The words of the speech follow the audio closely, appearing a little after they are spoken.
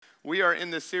We are in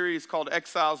this series called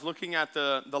Exiles, looking at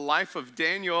the life of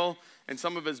Daniel and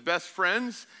some of his best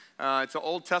friends. It's an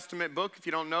Old Testament book, if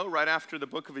you don't know, right after the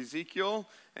book of Ezekiel.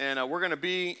 And we're going to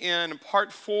be in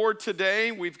part 4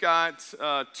 today. We've got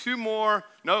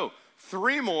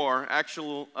three more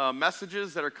actual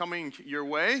messages that are coming your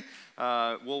way.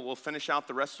 We'll finish out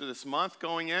the rest of this month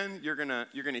going in. You're gonna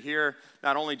hear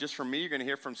not only just from me, you're gonna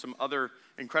hear from some other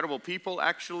incredible people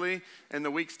actually in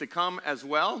the weeks to come as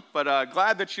well. But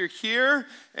glad that you're here.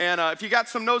 And if you got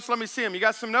some notes, let me see them. You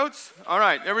got some notes? All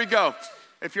right, there we go.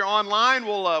 If you're online,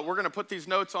 we're gonna put these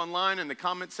notes online in the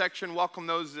comment section. Welcome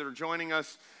those that are joining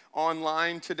us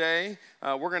online today.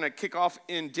 We're going to kick off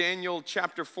in Daniel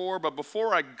chapter 4, but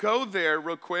before I go there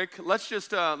real quick, let's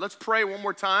pray one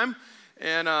more time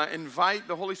and invite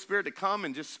the Holy Spirit to come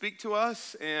and just speak to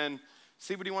us and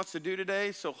see what he wants to do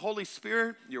today. So Holy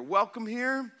Spirit, you're welcome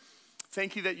here.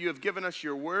 Thank you that you have given us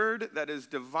your word that is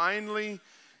divinely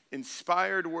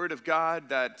inspired word of God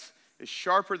that is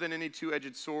sharper than any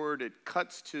two-edged sword. It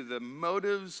cuts to the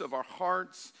motives of our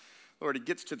hearts. Lord, it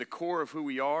gets to the core of who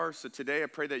we are. So today I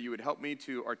pray that you would help me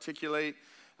to articulate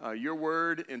your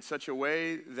word in such a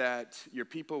way that your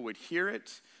people would hear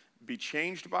it, be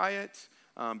changed by it,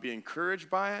 be encouraged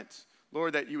by it.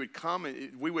 Lord, that you would come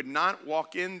and we would not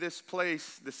walk in this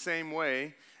place the same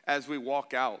way as we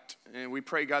walk out. And we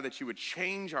pray, God, that you would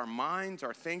change our minds,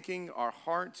 our thinking, our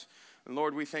hearts. And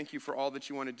Lord, we thank you for all that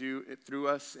you want to do through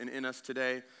us and in us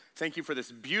today. Thank you for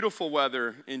this beautiful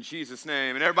weather in Jesus'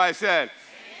 name. And everybody said,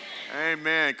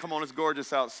 Amen. Come on, it's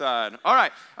gorgeous outside. All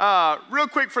right, real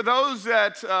quick, for those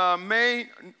that may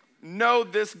know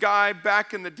this guy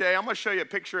back in the day, I'm going to show you a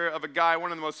picture of a guy,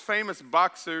 one of the most famous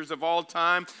boxers of all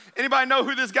time. Anybody know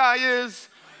who this guy is?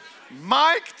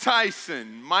 Mike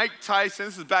Tyson. Mike Tyson,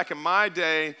 this is back in my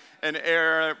day and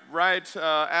era, right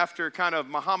after kind of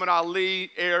Muhammad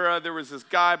Ali era. There was this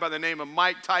guy by the name of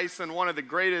Mike Tyson, one of the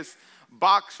greatest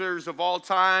boxers of all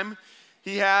time.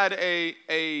 He had a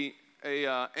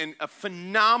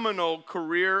phenomenal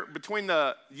career between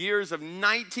the years of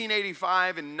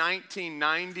 1985 and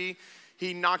 1990.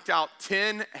 He knocked out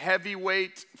 10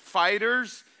 heavyweight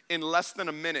fighters in less than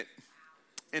a minute.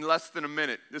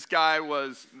 This guy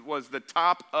was the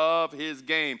top of his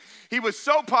game. He was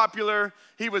so popular,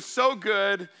 he was so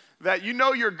good that you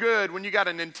know you're good when you got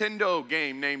a Nintendo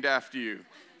game named after you.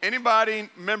 Anybody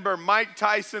remember Mike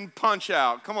Tyson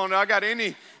Punch-Out? Come on, I got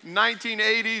any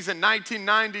 1980s and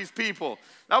 1990s people.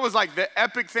 That was like the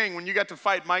epic thing when you got to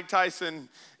fight Mike Tyson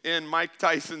in Mike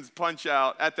Tyson's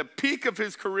Punch-Out. At the peak of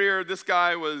his career, this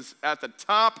guy was at the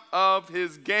top of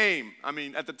his game.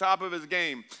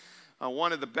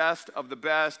 One of the best of the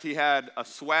best. He had a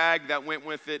swag that went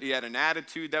with it. He had an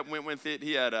attitude that went with it.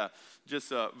 He had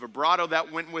just a vibrato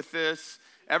that went with this.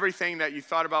 Everything that you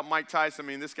thought about Mike Tyson,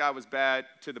 this guy was bad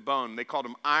to the bone. They called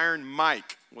him Iron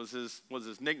Mike, was his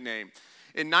nickname.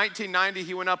 In 1990,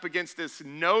 he went up against this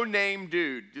no-name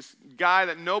dude, just guy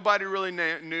that nobody really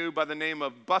knew by the name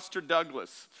of Buster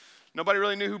Douglas. Nobody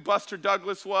really knew who Buster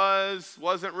Douglas was,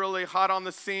 wasn't really hot on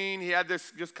the scene. He had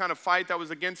this just kind of fight that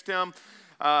was against him.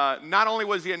 Not only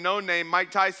was he a no-name,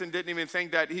 Mike Tyson didn't even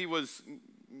think that he was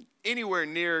anywhere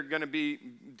near going to be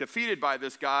defeated by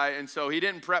this guy, and so he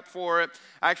didn't prep for it.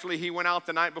 Actually, he went out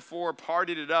the night before,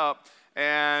 partied it up,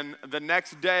 and the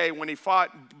next day when he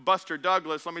fought Buster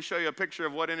Douglas, let me show you a picture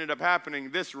of what ended up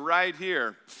happening. This right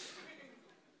here,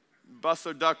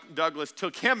 Buster Douglas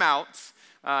took him out.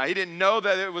 He didn't know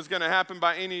that it was going to happen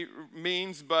by any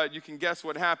means, but you can guess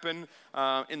what happened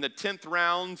in the 10th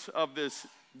round of this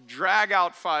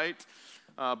drag-out fight.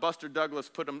 Buster Douglas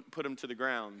put him to the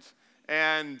ground.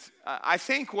 And I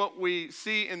think what we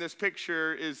see in this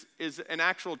picture is an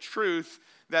actual truth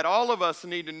that all of us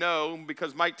need to know,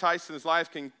 because Mike Tyson's life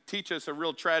can teach us a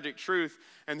real tragic truth.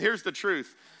 And here's the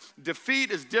truth. Defeat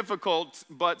is difficult,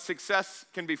 but success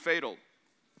can be fatal.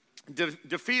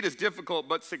 Defeat is difficult,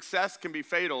 but success can be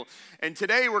fatal. And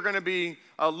today we're going to be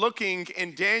looking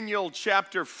in Daniel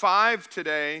chapter 5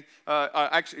 today.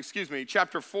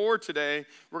 Chapter 4 today.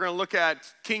 We're going to look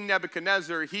at King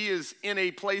Nebuchadnezzar. He is in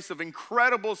a place of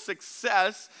incredible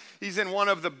success. He's in one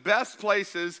of the best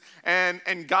places, and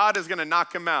God is going to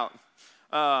knock him out.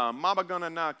 Mama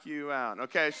gonna knock you out.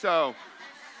 Okay, so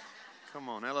come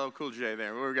on, LL Cool J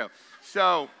there. Here we go.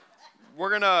 So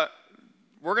we're going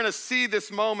to see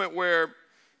this moment where,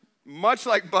 much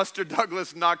like Buster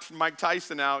Douglas knocked Mike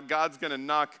Tyson out, God's going to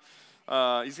knock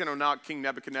King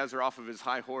Nebuchadnezzar off of his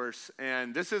high horse.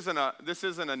 And this isn't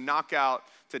a knockout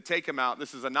to take him out.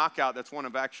 This is a knockout that's one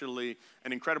of actually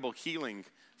an incredible healing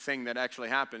thing that actually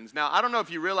happens. Now, I don't know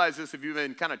if you realize this, if you've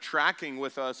been kind of tracking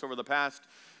with us over the past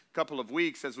couple of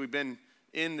weeks as we've been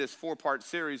in this 4-part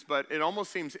series, but it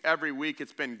almost seems every week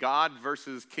it's been God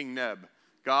versus King Neb.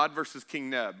 God versus King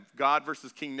Neb. God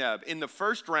versus King Neb. In the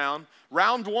first round,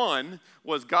 round 1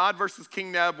 was God versus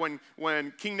King Neb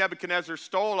when King Nebuchadnezzar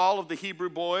stole all of the Hebrew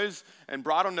boys and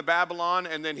brought them to Babylon,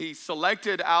 and then he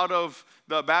selected out of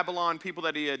the Babylon people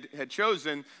that he had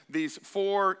chosen these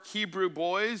 4 Hebrew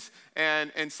boys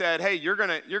and said, hey, you're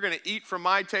gonna eat from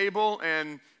my table.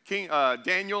 And King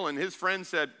Daniel and his friends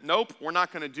said, nope, we're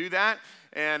not going to do that.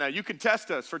 And you can test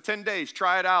us for 10 days.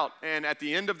 Try it out. And at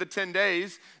the end of the 10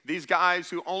 days, these guys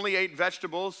who only ate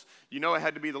vegetables, you know it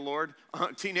had to be the Lord,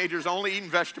 teenagers only eating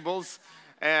vegetables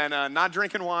and not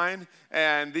drinking wine.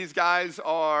 And these guys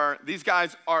are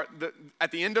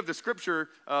at the end of the scripture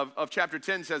of chapter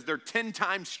 10 says they're 10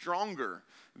 times stronger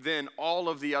than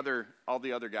all the other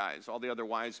guys, all the other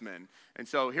wise men. And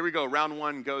so here we go. Round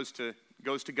 1 goes to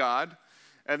God.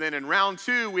 And then in round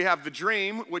 2, we have the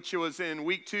dream, which was in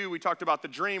week 2. We talked about the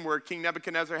dream where King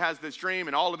Nebuchadnezzar has this dream,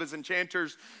 and all of his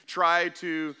enchanters try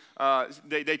to,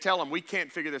 they tell him, we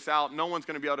can't figure this out. No one's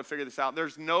going to be able to figure this out.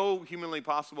 There's no humanly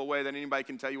possible way that anybody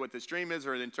can tell you what this dream is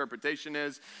or the interpretation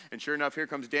is. And sure enough, here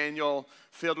comes Daniel,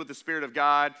 filled with the Spirit of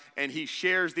God, and he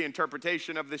shares the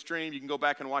interpretation of this dream. You can go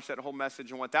back and watch that whole message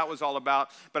and what that was all about.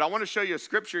 But I want to show you a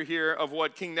scripture here of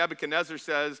what King Nebuchadnezzar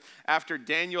says after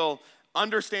Daniel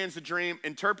understands the dream,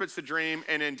 interprets the dream,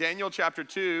 and in Daniel chapter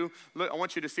 2, look, I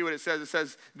want you to see what it says. It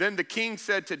says, then the king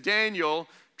said to Daniel,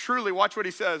 truly, watch what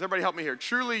he says. Everybody help me here.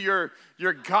 Truly, your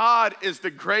God is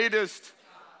the greatest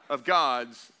of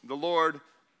gods, the Lord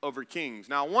over kings.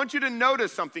 Now, I want you to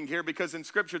notice something here because in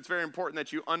Scripture, it's very important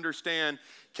that you understand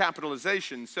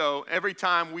capitalization. So every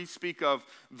time we speak of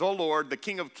the Lord, the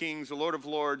King of kings, the Lord of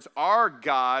lords, our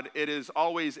God, it is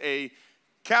always a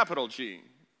capital G.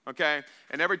 Okay,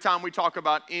 and every time we talk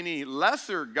about any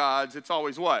lesser gods, it's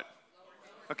always what?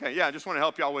 Okay, yeah, I just want to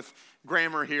help y'all with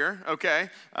grammar here, okay?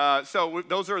 So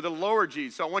those are the lower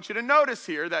G's. So I want you to notice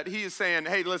here that he is saying,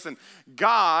 hey, listen,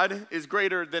 God is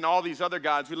greater than all these other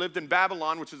gods. We lived in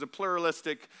Babylon, which is a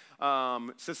pluralistic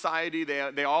society.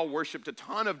 They all worshiped a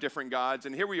ton of different gods,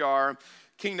 and here we are.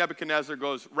 King Nebuchadnezzar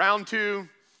goes, round 2.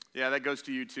 Yeah, that goes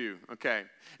to you too. Okay.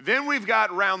 Then we've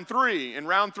got round 3. And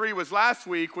round 3 was last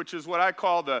week, which is what I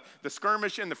call the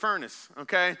skirmish in the furnace.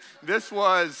 Okay. This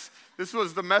was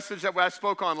the message that I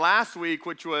spoke on last week,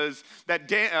 which was that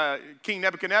King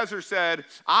Nebuchadnezzar said,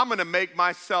 I'm going to make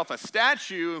myself a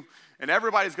statue and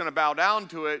everybody's going to bow down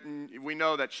to it. And we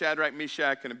know that Shadrach,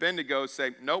 Meshach, and Abednego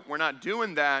say, nope, we're not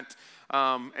doing that.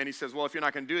 And he says, well, if you're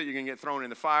not going to do it, you're going to get thrown in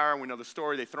the fire. We know the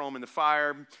story. They throw him in the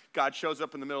fire. God shows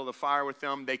up in the middle of the fire with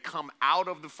them. They come out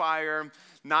of the fire.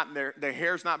 Their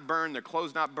hair's not burned. Their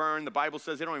clothes not burned. The Bible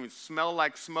says they don't even smell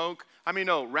like smoke. I mean,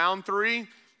 no, round 3,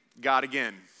 God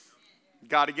again.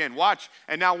 God again. Watch.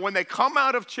 And now when they come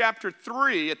out of chapter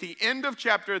 3, at the end of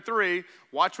chapter 3,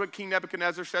 watch what King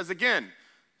Nebuchadnezzar says again.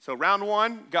 So round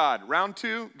 1, God. Round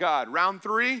 2, God. Round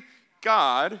 3,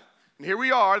 God. And here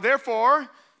we are. Therefore,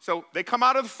 so they come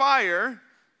out of the fire,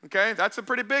 okay? That's a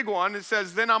pretty big one. It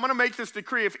says, then I'm going to make this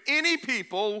decree. If any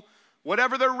people,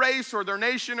 whatever their race or their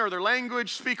nation or their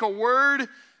language, speak a word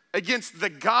against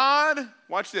the God,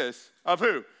 watch this, of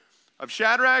who? Of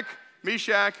Shadrach,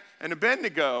 Meshach, and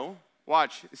Abednego.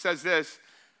 Watch, it says this,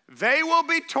 they will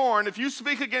be torn. If you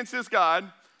speak against this God,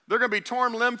 they're going to be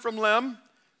torn limb from limb.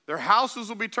 Their houses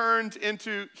will be turned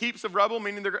into heaps of rubble,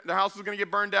 meaning their house is going to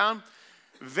get burned down.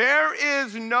 There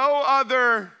is no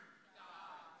other,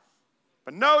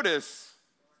 but notice,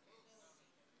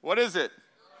 what is it?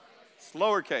 It's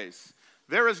lowercase.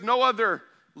 There is no other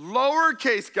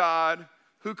lowercase God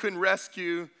who can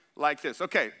rescue like this.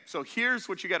 Okay, so here's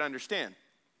what you got to understand.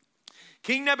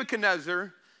 King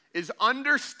Nebuchadnezzar is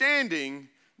understanding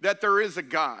that there is a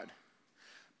God.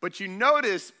 But you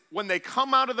notice when they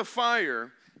come out of the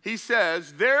fire, he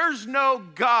says, there's no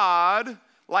God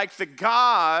like the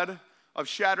God of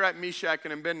Shadrach, Meshach,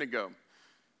 and Abednego.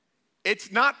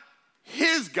 It's not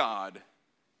his God,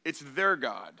 it's their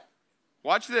God.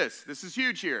 Watch this. This is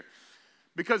huge here.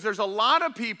 Because there's a lot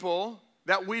of people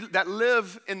that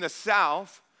live in the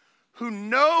South who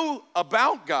know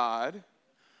about God,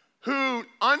 who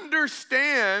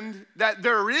understand that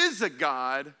there is a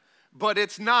God, but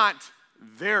it's not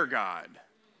their God.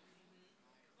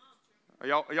 Are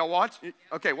y'all watch?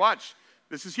 Okay, watch.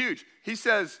 This is huge. He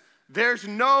says, there's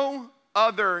no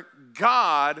other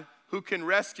God who can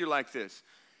rescue like this.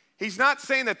 He's not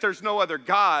saying that there's no other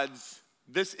gods.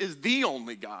 This is the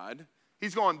only God.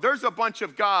 He's going, there's a bunch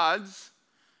of gods,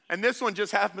 and this one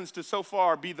just happens to so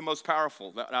far be the most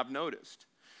powerful that I've noticed.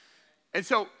 And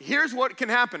so here's what can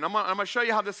happen. I'm going to show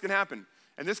you how this can happen.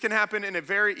 and this can happen in a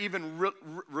very even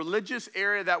religious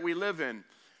area that we live in.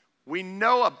 We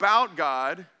know about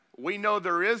God. We know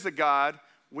there is a God.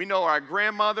 We know our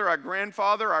grandmother, our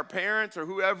grandfather, our parents, or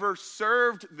whoever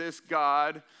served this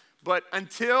God. But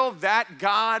until that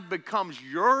God becomes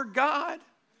your God,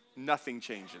 nothing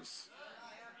changes.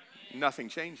 Nothing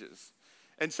changes.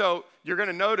 And so you're going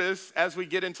to notice as we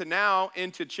get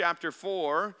into chapter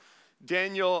 4,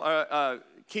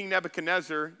 King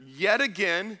Nebuchadnezzar, yet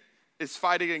again, is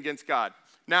fighting against God.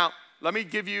 Now, let me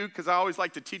give you, because I always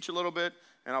like to teach a little bit,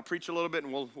 and I'll preach a little bit,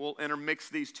 and we'll intermix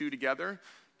these two together.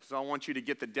 So I want you to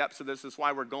get the depths of this. That's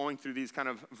why we're going through these kind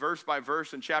of verse by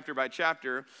verse and chapter by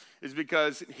chapter, is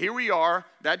because here we are.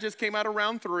 That just came out of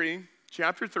round 3,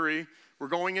 chapter 3. We're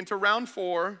going into round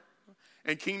 4,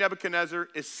 and King Nebuchadnezzar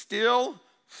is still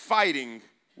fighting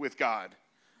with God.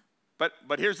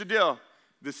 But here's the deal.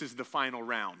 This is the final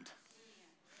round.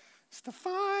 It's the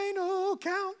final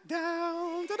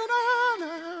countdown.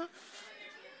 Da-da-da-da.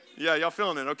 Yeah, y'all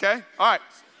feeling it, okay? All right,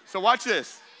 so watch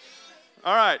this.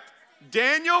 All right,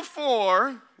 Daniel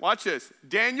 4, watch this.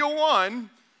 Daniel 1,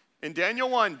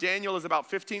 Daniel is about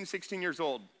 15, 16 years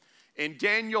old. In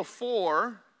Daniel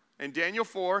 4,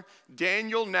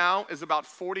 Daniel now is about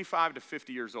 45 to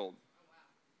 50 years old,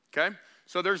 okay?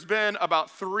 So there's been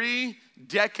about 3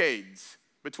 decades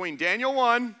between Daniel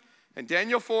 1 and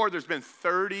Daniel 4. There's been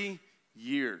 30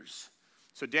 years.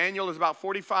 So Daniel is about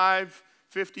 45,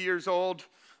 50 years old.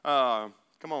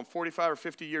 Come on, 45 or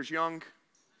 50 years young.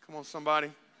 Come on,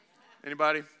 somebody.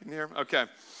 Anybody in here? Okay.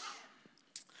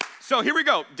 So here we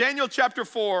go. Daniel chapter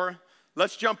 4.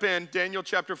 Let's jump in. Daniel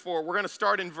chapter 4. We're going to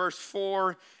start in verse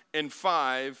 4 and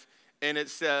 5. And it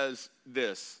says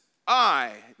this.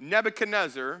 I,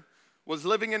 Nebuchadnezzar, was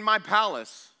living in my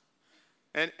palace.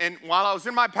 And while I was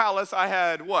in my palace, I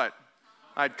had what?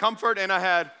 I had comfort and I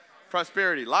had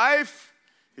prosperity. Life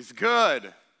is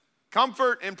good.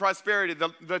 Comfort and prosperity.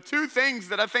 The two things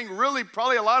that I think really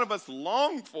probably a lot of us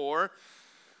long for.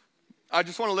 I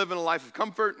just want to live in a life of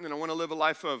comfort, and I want to live a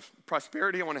life of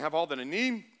prosperity. I want to have all that I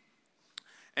need.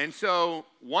 And so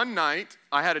one night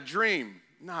I had a dream.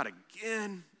 Not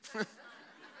again.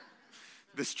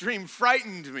 This dream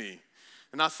frightened me.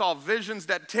 And I saw visions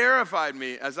that terrified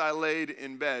me as I laid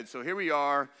in bed. So here we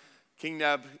are. King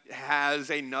Neb has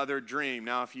another dream.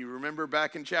 Now, if you remember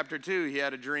back in chapter 2, he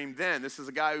had a dream then. This is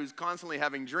a guy who's constantly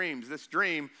having dreams. This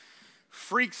dream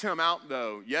freaks him out,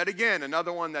 though. Yet again,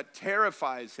 another one that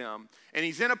terrifies him. And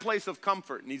he's in a place of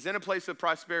comfort, and he's in a place of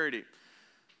prosperity.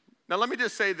 Now, let me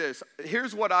just say this.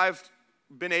 Here's what I've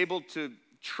been able to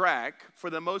track, for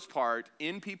the most part,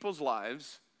 in people's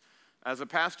lives as a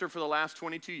pastor for the last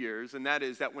 22 years, and that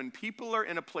is that when people are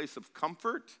in a place of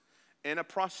comfort and a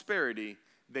prosperity,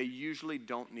 they usually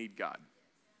don't need God.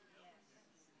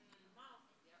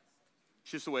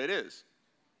 It's just the way it is.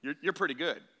 You're pretty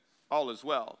good. All is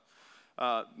well.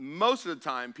 Most of the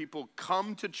time, people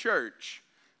come to church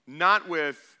not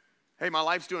with, hey, my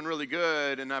life's doing really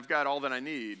good and I've got all that I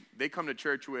need. They come to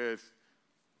church with,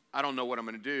 I don't know what I'm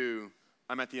going to do.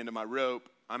 I'm at the end of my rope.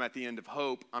 I'm at the end of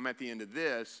hope. I'm at the end of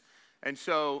this. And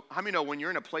so, how many know when you're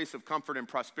in a place of comfort and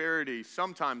prosperity,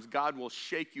 sometimes God will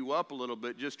shake you up a little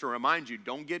bit just to remind you,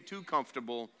 don't get too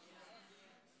comfortable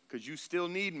because you still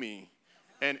need me.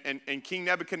 And King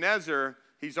Nebuchadnezzar,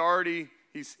 he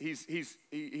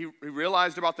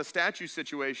realized about the statue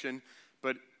situation,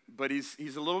 but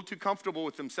he's a little too comfortable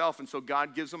with himself. And so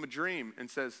God gives him a dream and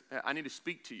says, I need to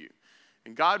speak to you.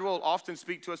 And God will often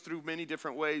speak to us through many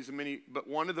different ways, but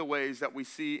one of the ways that we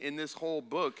see in this whole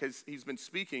book he's been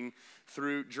speaking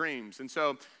through dreams. And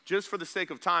so just for the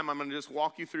sake of time, I'm going to just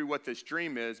walk you through what this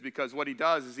dream is, because what he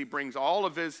does is he brings all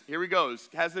of his, here he goes,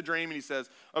 has the dream, and he says,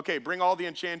 okay, bring all the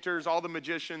enchanters, all the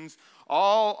magicians,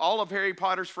 all of Harry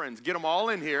Potter's friends, get them all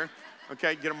in here,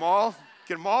 okay, get them all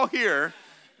here.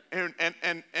 And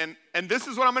this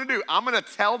is what I'm going to do. I'm going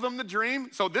to tell them the dream.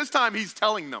 So this time he's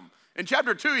telling them. In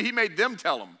chapter 2, he made them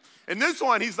tell him. In this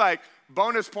one, he's like,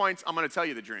 bonus points, I'm going to tell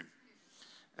you the dream.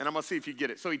 And I'm going to see if you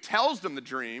get it. So he tells them the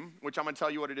dream, which I'm going to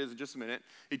tell you what it is in just a minute.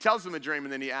 He tells them the dream,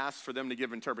 and then he asks for them to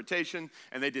give interpretation.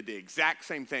 And they did the exact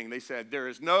same thing. They said, there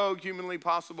is no humanly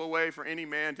possible way for any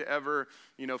man to ever,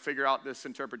 figure out this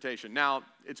interpretation. Now,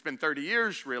 it's been 30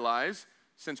 years, realize,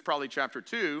 since probably chapter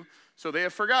 2. So they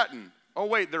have forgotten. Oh,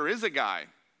 wait, there is a guy.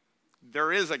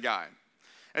 There is a guy.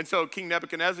 And so King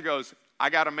Nebuchadnezzar goes, I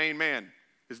got a main man.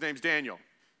 His name's Daniel.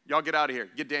 Y'all get out of here.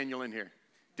 Get Daniel in here.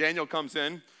 Daniel comes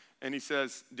in, and he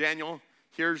says, Daniel,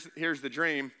 here's the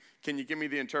dream. Can you give me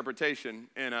the interpretation?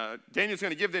 And Daniel's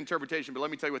going to give the interpretation, but let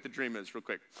me tell you what the dream is real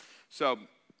quick. So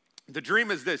the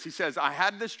dream is this. He says, I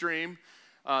had this dream.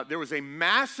 There was a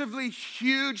massively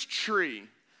huge tree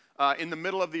in the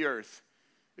middle of the earth.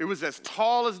 It was as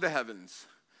tall as the heavens.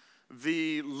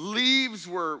 The leaves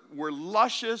were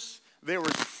luscious. There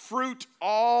was fruit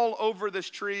all over this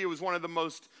tree. It was one of the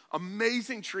most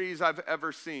amazing trees I've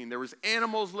ever seen. There was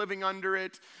animals living under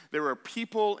it. There were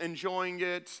people enjoying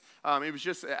it. It was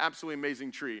just an absolutely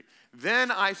amazing tree.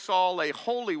 Then I saw a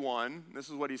holy one. This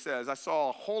is what he says. I saw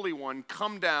a holy one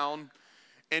come down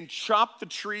and chop the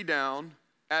tree down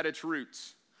at its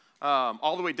roots,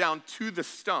 all the way down to the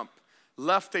stump.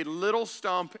 Left a little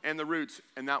stump and the roots,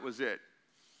 and that was it.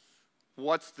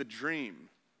 What's the dream?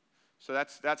 So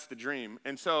that's the dream.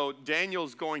 And so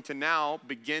Daniel's going to now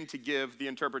begin to give the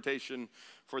interpretation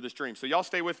for this dream. So y'all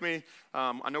stay with me.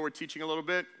 I know we're teaching a little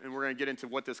bit, and we're going to get into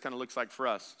what this kind of looks like for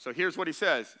us. So here's what he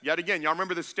says. Yet again, y'all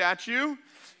remember the statue?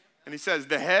 And he says,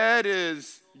 the head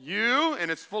is you, and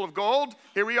it's full of gold.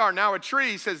 Here we are, now a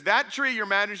tree. He says, that tree, your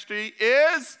majesty,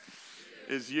 is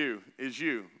you.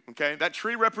 Okay? That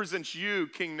tree represents you,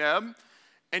 King Neb.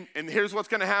 And here's what's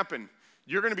going to happen.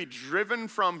 You're going to be driven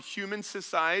from human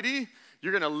society.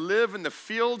 You're going to live in the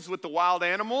fields with the wild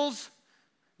animals.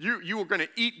 You are going to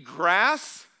eat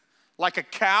grass like a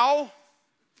cow.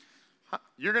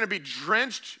 You're going to be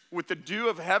drenched with the dew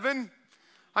of heaven.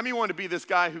 How many want to be this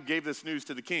guy who gave this news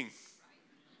to the king?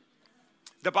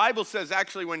 The Bible says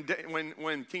actually when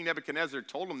King Nebuchadnezzar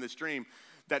told him this dream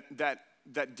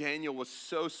that Daniel was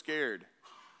so scared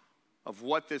of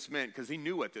what this meant because he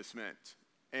knew what this meant.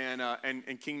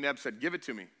 And King Neb said, give it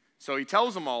to me. So he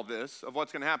tells him all this of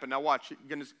what's going to happen. Now watch,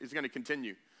 it's going to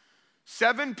continue.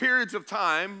 7 periods of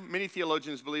time, many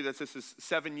theologians believe that this is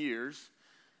 7 years,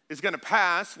 is going to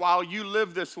pass while you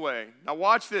live this way. Now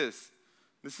watch this.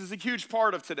 This is a huge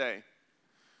part of today.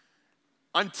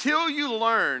 Until you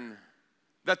learn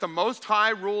that the Most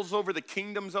High rules over the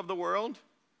kingdoms of the world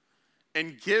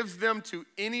and gives them to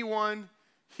anyone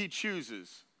he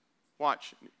chooses.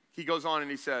 Watch. He goes on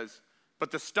and he says, but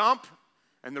the stump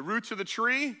and the roots of the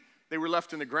tree, they were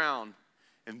left in the ground.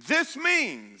 And this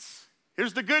means,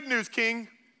 here's the good news, King.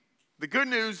 The good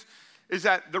news is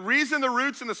that the reason the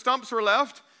roots and the stumps were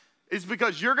left is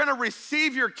because you're going to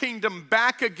receive your kingdom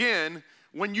back again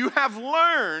when you have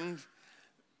learned,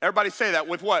 everybody say that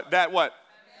with what? That what?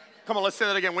 Come on, let's say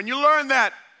that again. When you learn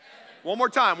that, one more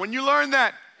time. When you learn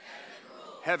that,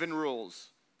 heaven rules.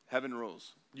 Heaven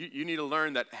rules. You need to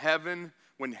learn that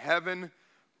when heaven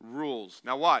rules.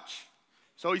 Now watch.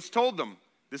 So he's told them,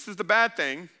 this is the bad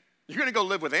thing. You're going to go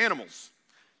live with animals.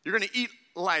 You're going to eat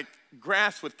like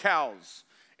grass with cows.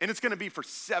 And it's going to be for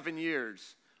 7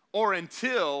 years. Or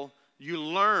until you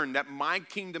learn that my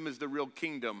kingdom is the real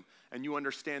kingdom and you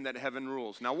understand that heaven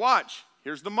rules. Now watch.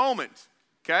 Here's the moment.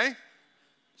 Okay?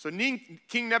 So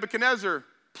King Nebuchadnezzar,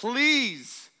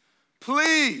 please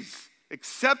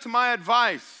accept my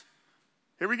advice.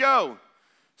 Here we go.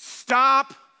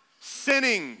 Stop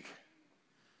sinning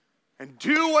and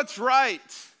do what's right.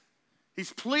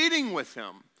 He's pleading with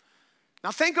him. Now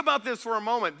think about this for a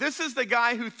moment. This is the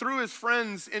guy who threw his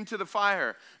friends into the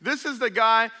fire. This is the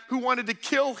guy who wanted to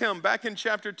kill him back in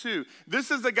chapter 2. This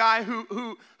is the guy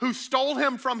who stole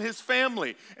him from his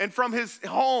family and from his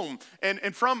home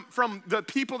and from the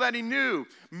people that he knew.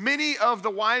 Many of the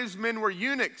wise men were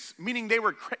eunuchs, meaning they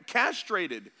were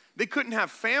castrated. They couldn't have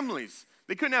families.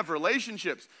 They couldn't have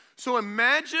relationships. So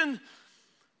imagine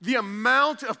the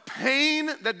amount of pain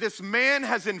that this man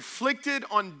has inflicted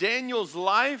on Daniel's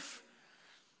life.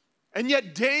 And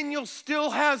yet Daniel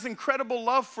still has incredible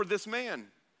love for this man.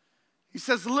 He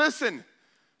says, listen,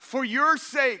 for your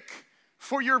sake,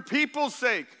 for your people's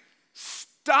sake,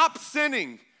 stop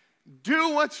sinning.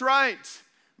 Do what's right.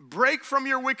 Break from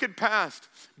your wicked past.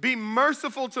 Be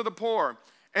merciful to the poor.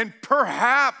 And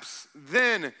perhaps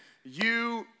then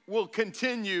you will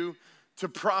continue to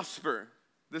prosper.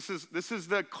 This is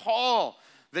the call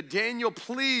that Daniel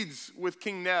pleads with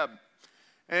King Neb.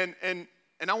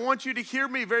 And I want you to hear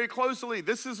me very closely.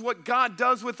 This is what God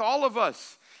does with all of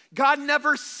us. God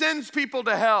never sends people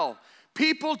to hell.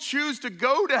 People choose to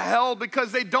go to hell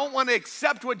because they don't want to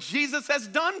accept what Jesus has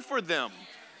done for them.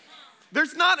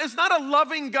 It's not a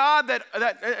loving God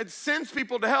that sends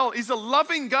people to hell. He's a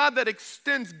loving God that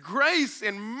extends grace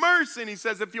and mercy. And he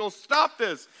says, if you'll stop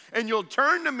this and you'll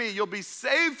turn to me, you'll be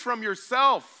saved from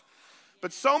yourself.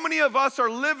 But so many of us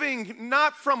are living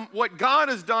not from what God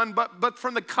has done, but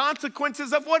from the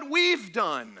consequences of what we've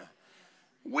done.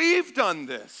 We've done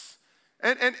this.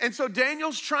 And so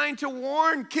Daniel's trying to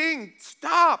warn King,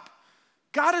 stop.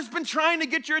 God has been trying to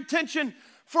get your attention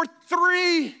for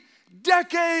 3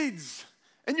 decades.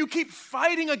 And you keep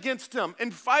fighting against him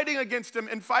and fighting against him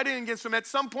and fighting against him. At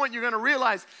some point, you're going to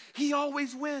realize he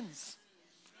always wins.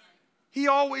 He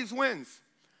always wins.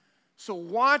 So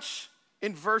watch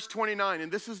in verse 29,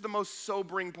 and this is the most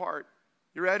sobering part.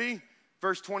 You ready?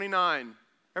 Verse 29.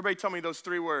 Everybody tell me those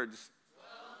three words.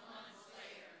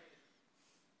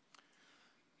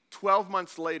 12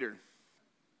 months later.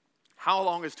 How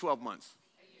long is 12 months?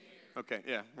 Okay,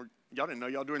 yeah. Y'all didn't know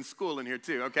y'all doing school in here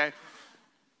too, okay?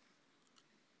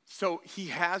 So he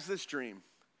has this dream.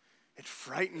 It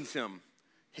frightens him.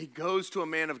 He goes to a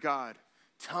man of God.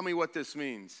 Tell me what this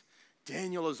means.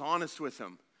 Daniel is honest with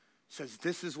him. Says,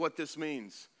 this is what this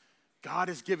means. God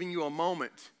is giving you a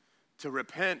moment to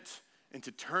repent and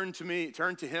to turn to me,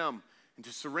 turn to him, and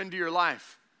to surrender your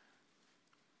life.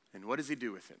 And what does he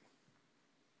do with it?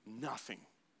 Nothing.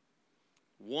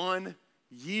 1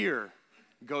 year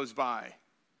goes by.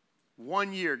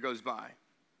 1 year goes by.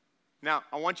 Now,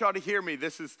 I want y'all to hear me.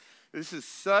 This is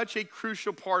such a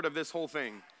crucial part of this whole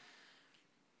thing.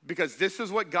 Because this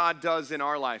is what God does in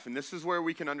our life, and this is where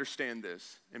we can understand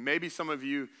this. And maybe some of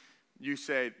you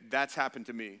say, that's happened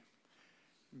to me.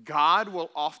 God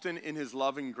will often, in his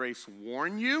love and grace,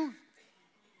 warn you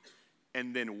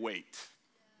and then wait.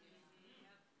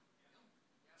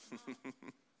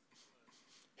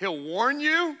 He'll warn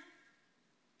you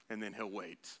and then he'll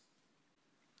wait.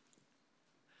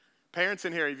 Parents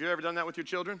in here, have you ever done that with your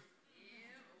children?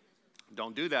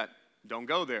 Don't do that. Don't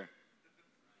go there.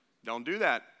 Don't do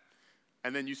that.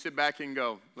 And then you sit back and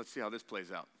go, let's see how this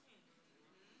plays out.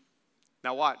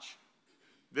 Now watch.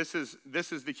 This is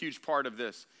the huge part of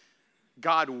this.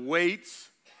 God waits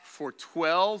for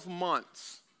 12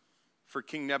 months for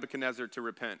King Nebuchadnezzar to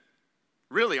repent.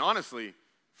 Really, honestly,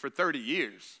 for 30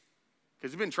 years.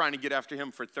 Because he's been trying to get after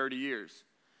him for 30 years.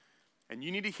 And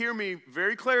you need to hear me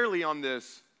very clearly on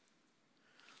this.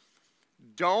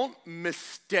 Don't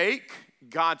mistake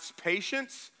God's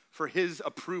patience for his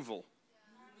approval.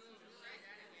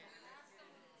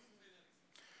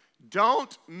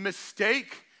 Don't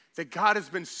mistake that God has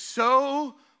been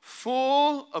so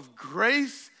full of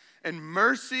grace and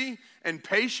mercy and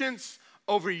patience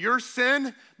over your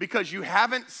sin because you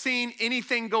haven't seen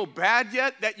anything go bad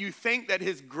yet that you think that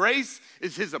his grace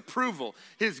is his approval.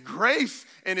 His grace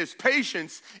and his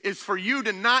patience is for you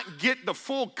to not get the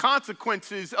full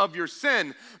consequences of your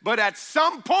sin. But at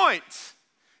some point,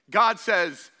 God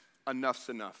says, enough's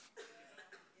enough.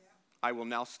 I will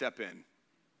now step in.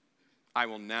 I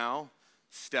will now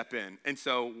step in. And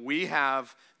so we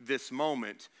have this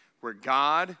moment where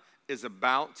God is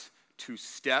about to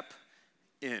step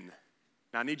in.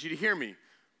 Now I need you to hear me.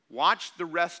 Watch the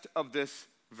rest of this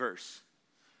verse.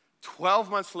 12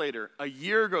 months later, a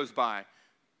year goes by.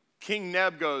 King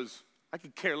Neb goes, I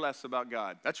could care less about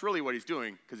God. That's really what he's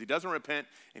doing because he doesn't repent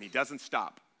and he doesn't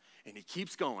stop. And he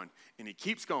keeps going and he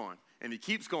keeps going and he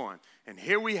keeps going. And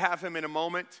here we have him in a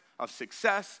moment of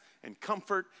success and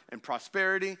comfort and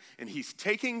prosperity. And he's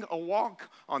taking a walk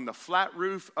on the flat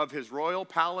roof of his royal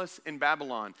palace in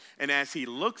Babylon. And as he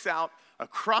looks out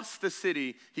across the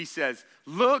city, he says,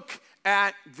 look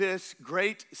at this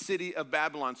great city of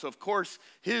Babylon. So of course,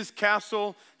 his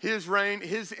castle, his reign,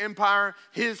 his empire,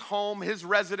 his home, his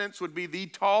residence would be the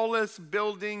tallest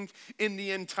building in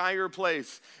the entire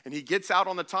place. And he gets out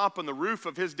on the top on the roof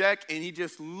of his deck and he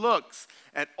just looks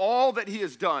at all that he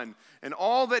has done and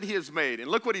all that he has made.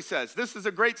 And look what he says. This is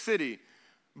a great city.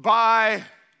 By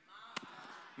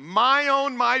my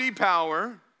own mighty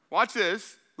power, watch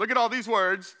this. Look at all these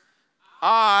words.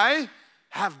 I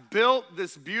have built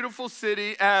this beautiful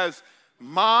city as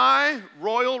my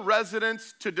royal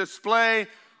residence to display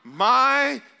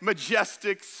my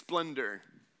majestic splendor.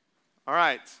 All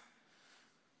right.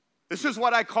 This is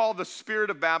what I call the spirit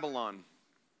of Babylon.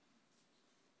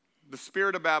 The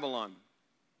spirit of Babylon.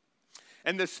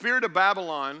 And the spirit of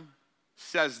Babylon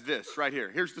says this right here.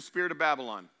 Here's the spirit of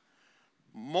Babylon.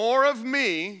 More of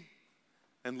me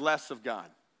and less of God.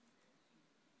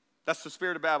 That's the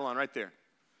spirit of Babylon right there.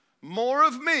 More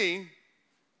of me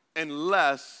and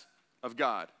less of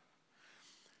God.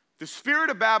 The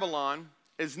spirit of Babylon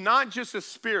is not just a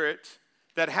spirit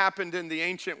that happened in the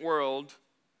ancient world.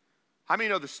 How many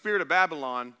know the spirit of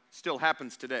Babylon still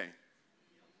happens today?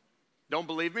 Don't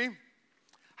believe me?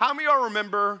 How many of y'all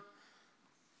remember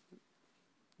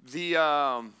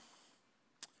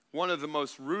one of the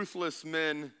most ruthless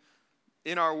men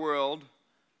in our world,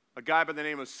 a guy by the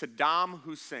name of Saddam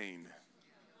Hussein?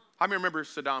 How many remember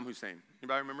Saddam Hussein?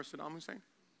 Anybody remember Saddam Hussein?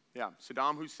 Yeah,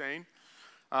 Saddam Hussein.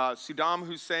 Saddam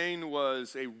Hussein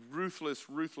was a ruthless,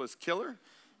 ruthless killer.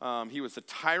 He was a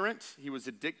tyrant. He was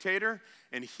a dictator.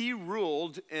 And he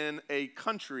ruled in a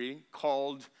country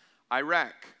called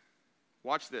Iraq.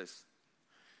 Watch this.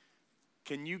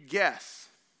 Can you guess?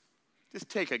 Just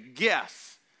take a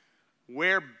guess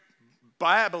where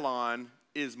Babylon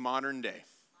is modern day.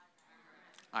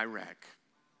 Iraq.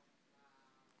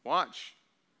 Watch.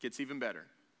 Gets even better.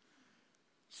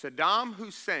 Saddam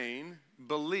Hussein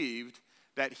believed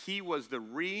that he was the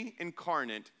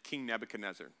reincarnate King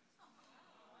Nebuchadnezzar.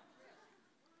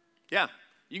 Yeah,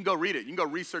 you can go read it. You can go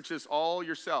research this all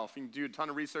yourself. You can do a ton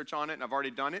of research on it, and I've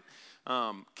already done it.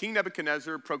 King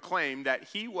Nebuchadnezzar proclaimed that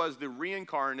he was the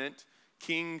reincarnate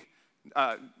King.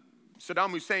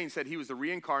 Saddam Hussein said he was the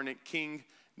reincarnate King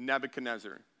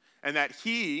Nebuchadnezzar, and that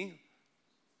he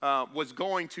was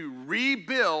going to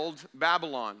rebuild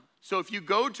Babylon. So if you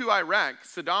go to Iraq,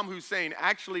 Saddam Hussein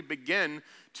actually began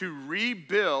to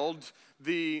rebuild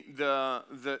the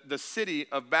city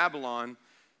of Babylon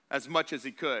as much as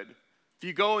he could. If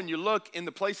you go and you look in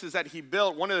the places that he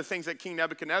built, one of the things that King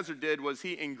Nebuchadnezzar did was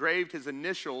he engraved his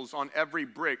initials on every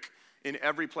brick in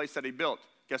every place that he built.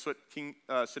 Guess what King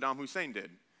Saddam Hussein did?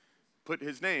 Put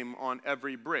his name on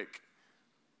every brick.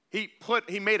 He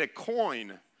made a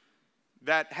coin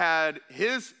that had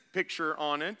his picture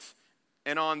on it,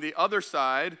 and on the other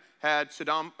side had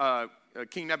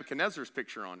King Nebuchadnezzar's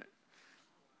picture on it.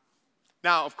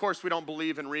 Now, of course, we don't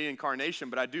believe in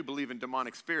reincarnation, but I do believe in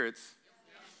demonic spirits.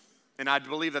 And I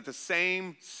believe that the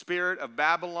same spirit of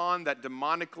Babylon that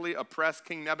demonically oppressed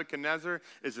King Nebuchadnezzar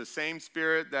is the same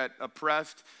spirit that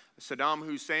oppressed Saddam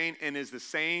Hussein, and is the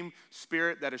same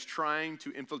spirit that is trying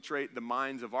to infiltrate the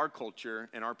minds of our culture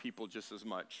and our people just as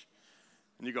much.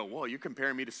 And you go, whoa, you're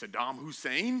comparing me to Saddam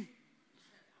Hussein?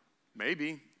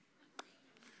 Maybe.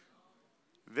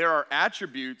 There are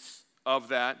attributes of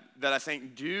that I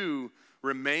think do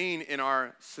remain in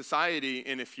our society,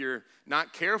 and if you're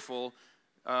not careful,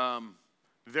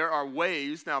 there are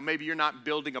ways. Now, maybe you're not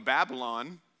building a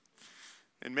Babylon,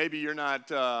 and maybe you're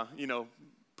not,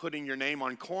 putting your name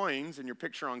on coins and your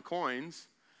picture on coins,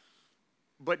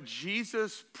 but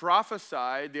Jesus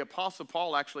prophesied, the Apostle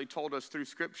Paul actually told us through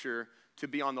Scripture to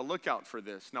be on the lookout for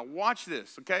this. Now watch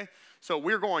this, okay? So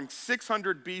we're going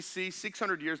 600 BC,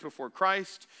 600 years before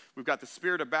Christ. We've got the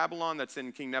spirit of Babylon that's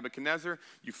in King Nebuchadnezzar.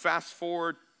 You fast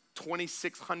forward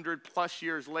 2,600 plus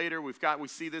years later, we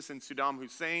see this in Saddam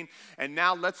Hussein. And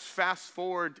now let's fast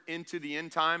forward into the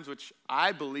end times, which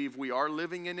I believe we are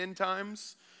living in end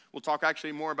times. We'll talk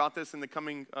actually more about this in the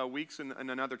coming weeks in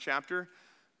another chapter.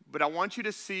 But I want you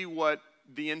to see what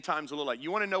the end times will look like. You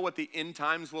want to know what the end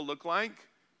times will look like?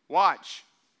 Watch.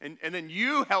 And then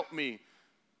you help me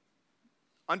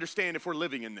understand if we're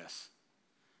living in this.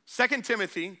 2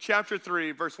 Timothy chapter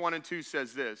 3, verse 1 and 2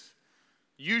 says this.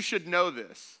 You should know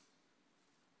this.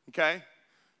 Okay?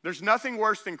 There's nothing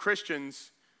worse than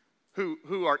Christians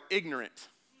who are ignorant.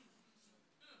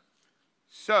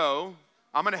 So,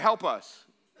 I'm going to help us.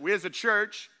 We as a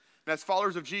church, and as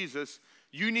followers of Jesus,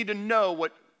 you need to know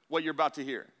what you're about to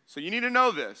hear. So you need to know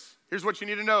this. Here's what you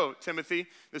need to know, Timothy.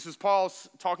 This is Paul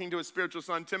talking to his spiritual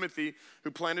son, Timothy,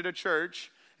 who planted a church.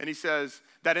 And he says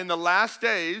that in the last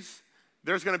days,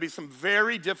 there's going to be some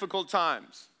very difficult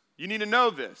times. You need to know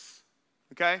this,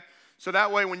 okay? So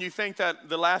that way, when you think that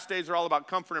the last days are all about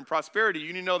comfort and prosperity,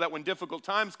 you need to know that when difficult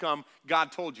times come,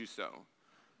 God told you so.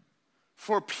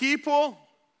 For people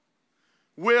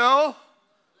will...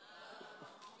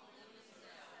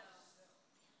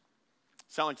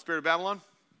 Sound like the spirit of Babylon?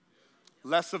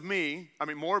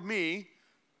 More of me,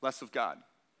 less of God.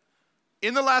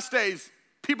 In the last days,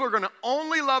 people are going to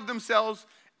only love themselves,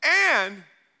 and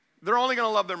they're only going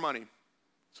to love their money.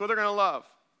 That's what they're going to love.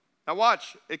 Now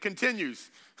watch, it continues.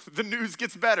 The news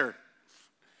gets better.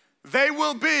 They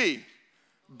will be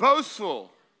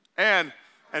boastful and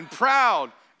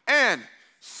proud and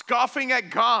scoffing at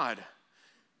God.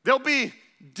 They'll be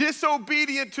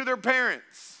disobedient to their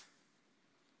parents.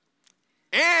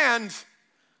 And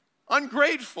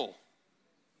ungrateful.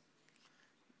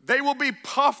 They will be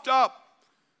puffed up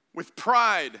with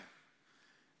pride,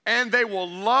 and they will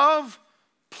love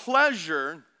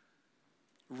pleasure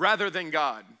rather than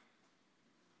God.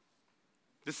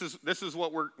 This is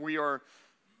what we are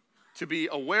to be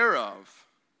aware of,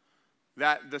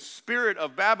 that the spirit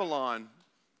of Babylon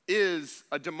is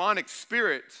a demonic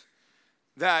spirit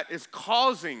that is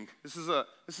causing, this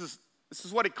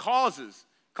is what it causes.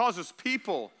 Causes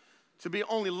people to be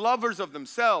only lovers of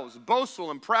themselves,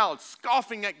 boastful and proud,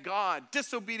 scoffing at God,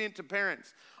 disobedient to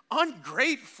parents,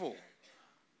 ungrateful.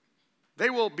 They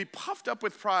will be puffed up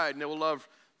with pride, and they will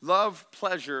love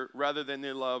pleasure rather than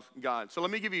they love God. So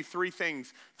let me give you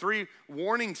three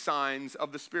warning signs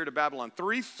of the spirit of Babylon.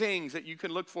 3 things that you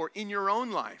can look for in your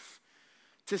own life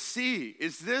to see,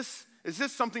 is this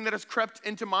something that has crept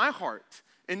into my heart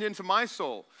and into my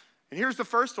soul? And here's the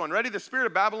first one. Ready? The spirit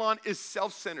of Babylon is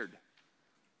self-centered.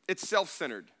 It's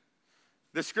self-centered.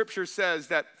 The scripture says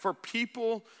that for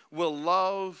people will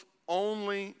love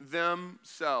only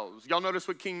themselves. Y'all notice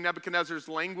what King Nebuchadnezzar's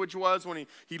language was when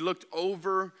he looked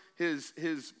over his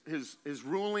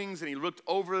rulings, and he looked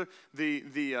over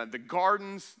the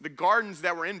gardens. The gardens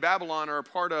that were in Babylon are a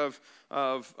part of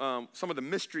some of the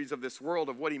mysteries of this world,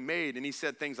 of what he made. And he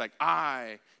said things like,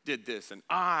 I did this, and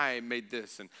I made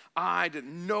this, and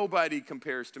nobody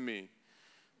compares to me.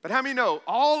 But how many know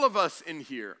all of us in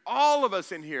here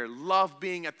love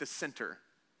being at the center?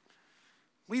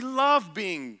 We love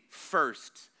being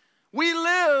first. We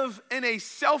live in a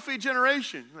selfie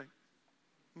generation. Like,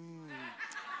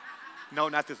 no,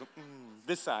 not this one.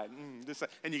 This side, this side.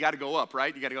 And you got to go up,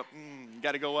 right? You got to go, you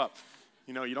got to go up.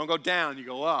 You know, you don't go down, you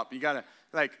go up. You got to,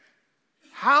 like,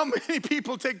 how many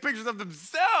people take pictures of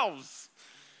themselves?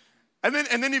 And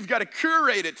then you've got to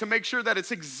curate it to make sure that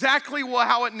it's exactly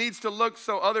how it needs to look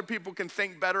so other people can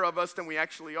think better of us than we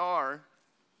actually are.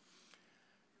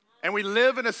 And we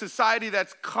live in a society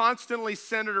that's constantly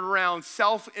centered around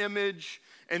self-image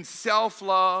and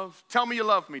self-love. Tell me you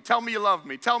love me. Tell me you love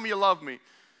me. Tell me you love me.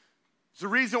 It's the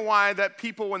reason why that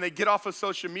people, when they get off of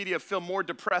social media, feel more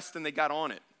depressed than they got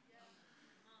on it.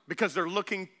 Because they're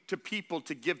looking to people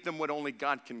to give them what only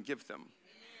God can give them.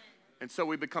 And so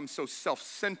we become so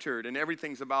self-centered and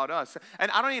everything's about us. And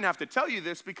I don't even have to tell you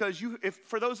this, because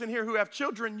for those in here who have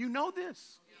children, you know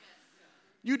this.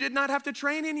 You did not have to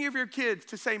train any of your kids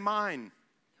to say mine.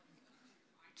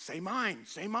 Say mine,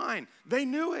 say mine. They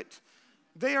knew it.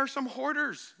 They are some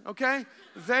hoarders, okay?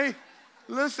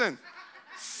 Listen,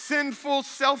 sinful,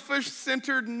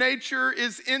 selfish-centered nature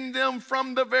is in them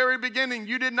from the very beginning.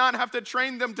 You did not have to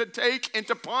train them to take and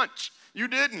to punch. You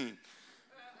didn't.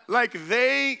 Like,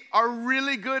 they are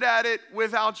really good at it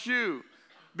without you.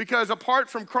 Because apart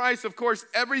from Christ, of course,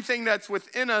 everything that's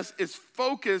within us is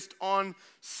focused on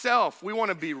self. We want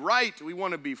to be right. We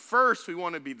want to be first. We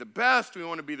want to be the best. We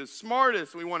want to be the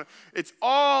smartest. It's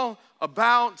all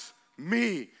about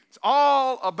me. It's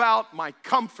all about my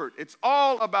comfort. It's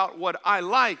all about what I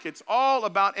like. It's all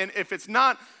about, and if it's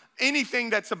not anything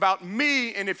that's about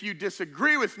me, and if you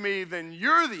disagree with me, then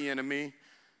you're the enemy,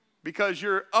 because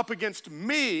you're up against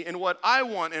me and what I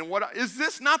want. And is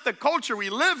this not the culture we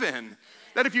live in?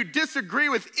 That if you disagree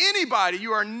with anybody,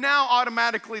 you are now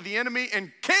automatically the enemy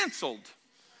and canceled.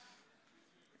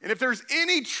 And if there's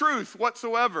any truth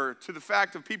whatsoever to the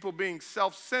fact of people being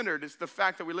self-centered, it's the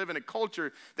fact that we live in a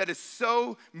culture that is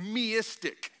so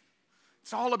meistic.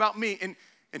 It's all about me. And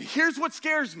here's what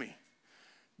scares me.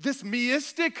 This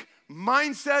meistic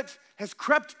mindset has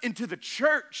crept into the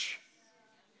church.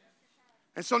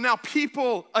 And so now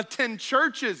people attend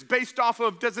churches based off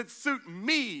of, does it suit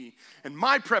me and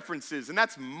my preferences? And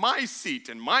that's my seat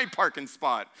and my parking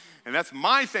spot. And that's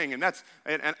my thing. And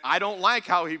I don't like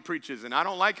how he preaches. And I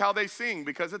don't like how they sing,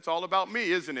 because it's all about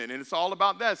me, isn't it? And it's all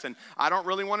about this. And I don't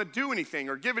really want to do anything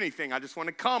or give anything. I just want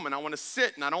to come and I want to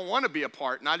sit and I don't want to be a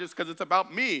part. Not just because it's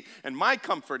about me and my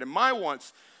comfort and my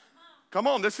wants. Come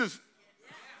on, this is,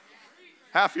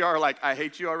 half of you are like, I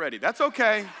hate you already. That's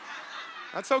okay.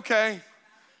 That's okay.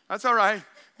 That's all right,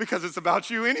 because it's about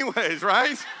you anyways,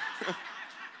 right?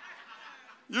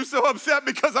 You're so upset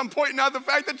because I'm pointing out the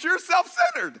fact that you're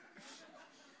self-centered.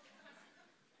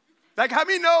 Like, how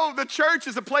many know the church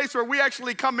is a place where we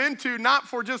actually come into not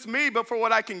for just me, but for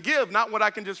what I can give, not what I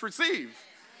can just receive.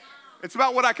 It's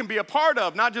about what I can be a part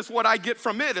of, not just what I get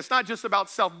from it. It's not just about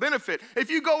self-benefit.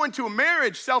 If you go into a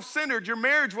marriage self-centered, your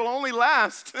marriage will only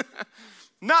last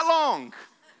not long.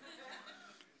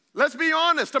 Let's be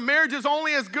honest, a marriage is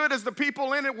only as good as the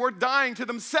people in it were dying to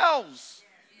themselves.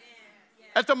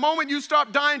 At the moment you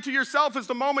stop dying to yourself is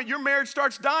the moment your marriage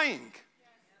starts dying.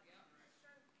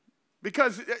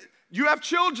 Because you have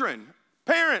children,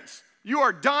 parents, you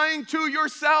are dying to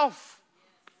yourself.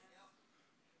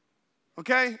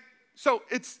 Okay? So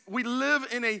we live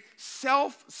in a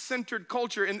self-centered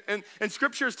culture, and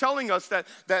Scripture is telling us that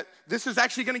this is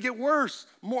actually going to get worse.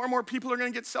 More and more people are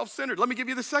going to get self-centered. Let me give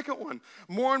you the second one.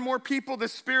 More and more people are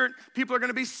going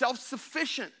to be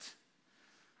self-sufficient.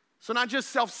 So not just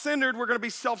self-centered, we're going to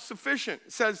be self-sufficient.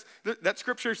 It says that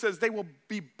Scripture says they will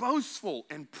be boastful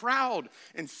and proud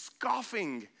and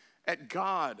scoffing at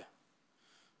God.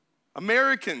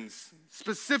 Americans,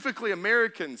 specifically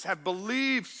Americans, have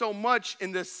believed so much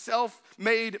in this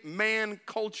self-made man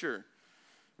culture.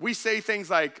 We say things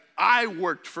like, I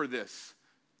worked for this.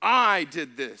 I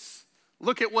did this.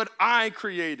 Look at what I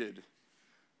created.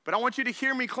 But I want you to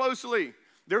hear me closely.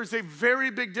 There's a very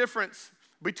big difference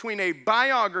between a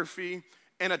biography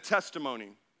and a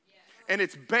testimony. And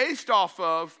it's based off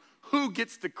of who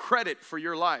gets the credit for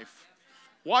your life.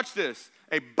 Watch this.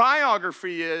 A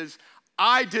biography is,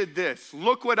 I did this.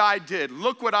 Look what I did.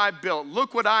 Look what I built.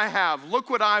 Look what I have. Look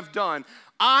what I've done.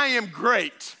 I am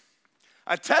great.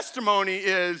 A testimony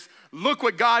is, look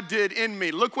what God did in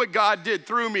me. Look what God did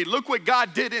through me. Look what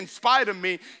God did in spite of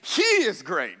me. He is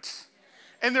great.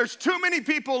 And there's too many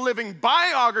people living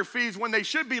biographies when they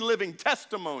should be living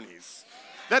testimonies.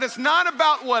 That it's not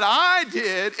about what I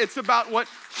did, it's about what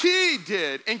he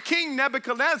did. And King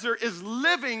Nebuchadnezzar is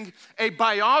living a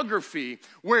biography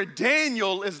where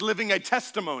Daniel is living a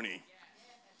testimony.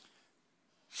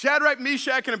 Shadrach,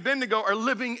 Meshach, and Abednego are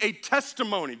living a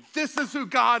testimony. This is who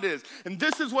God is, and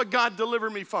this is what God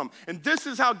delivered me from, and this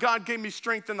is how God gave me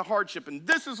strength in the hardship, and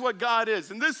this is what God is,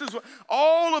 and this is what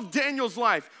all of Daniel's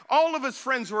life, all of his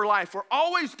friends' life were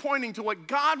always pointing to what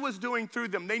God was doing through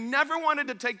them. They never wanted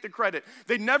to take the credit.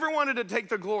 They never wanted to take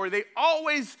the glory. They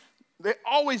always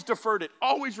deferred it,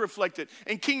 always reflected.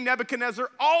 And King Nebuchadnezzar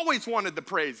always wanted the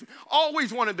praise,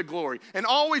 always wanted the glory, and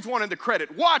always wanted the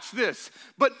credit. Watch this.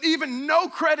 But even no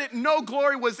credit, no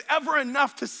glory was ever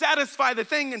enough to satisfy the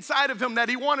thing inside of him that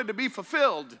he wanted to be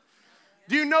fulfilled.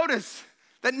 Do you notice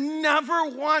that never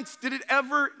once did it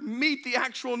ever meet the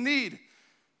actual need?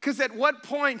 Because at what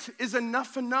point is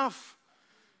enough enough?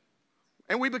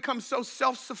 And we become so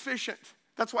self-sufficient.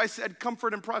 That's why I said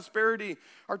comfort and prosperity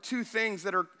are two things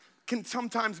that can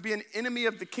sometimes be an enemy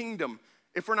of the kingdom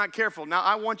if we're not careful. Now,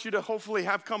 I want you to hopefully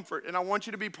have comfort, and I want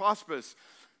you to be prosperous,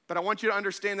 but I want you to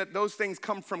understand that those things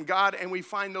come from God, and we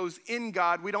find those in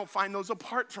God. We don't find those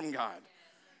apart from God.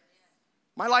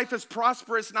 My life is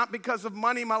prosperous not because of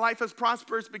money. My life is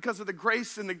prosperous because of the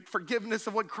grace and the forgiveness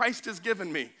of what Christ has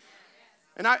given me.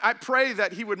 And I pray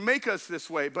that he would make us this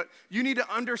way, but you need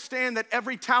to understand that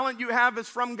every talent you have is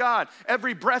from God.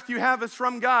 Every breath you have is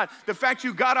from God. The fact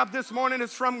you got up this morning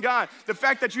is from God. The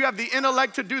fact that you have the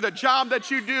intellect to do the job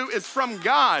that you do is from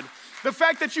God. The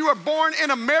fact that you were born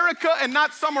in America and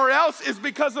not somewhere else is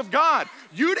because of God.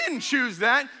 You didn't choose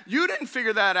that. You didn't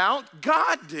figure that out.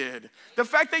 God did. The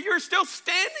fact that you're still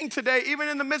standing today, even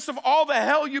in the midst of all the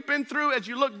hell you've been through as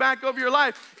you look back over your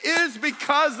life, is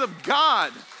because of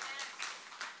God.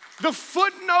 The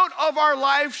footnote of our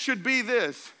life should be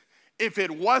this: if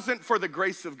it wasn't for the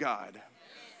grace of God.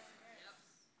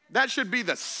 That should be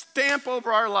the stamp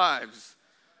over our lives.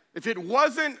 If it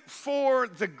wasn't for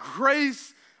the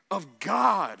grace of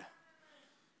God.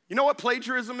 You know what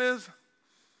plagiarism is?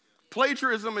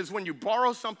 Plagiarism is when you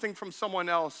borrow something from someone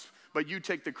else, but you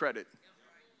take the credit.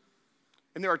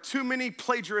 And there are too many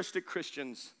plagiaristic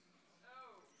Christians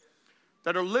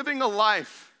that are living a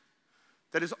life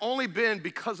that has only been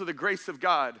because of the grace of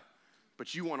God,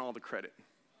 but you want all the credit.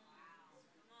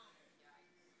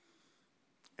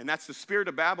 And that's the spirit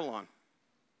of Babylon.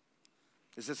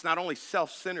 It's not only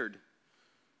self-centered,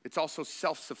 it's also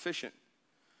self-sufficient.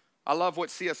 I love what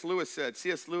C.S. Lewis said.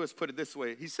 C.S. Lewis put it this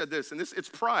way. He said this, and it's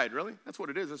pride, really. That's what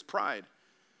it is, it's pride.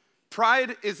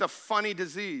 Pride is a funny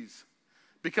disease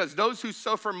because those who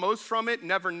suffer most from it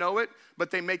never know it,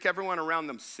 but they make everyone around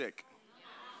them sick.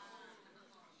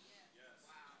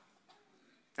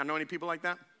 I know any people like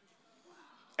that?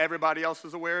 Everybody else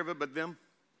is aware of it but them.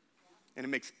 And it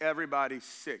makes everybody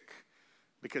sick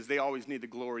because they always need the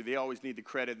glory. They always need the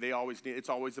credit. It's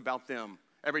always about them.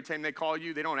 Every time they call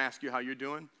you, they don't ask you how you're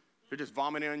doing. They're just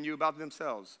vomiting on you about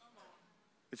themselves.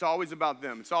 It's always about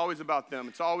them. It's always about them.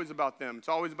 It's always about them. It's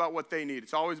always about what they need.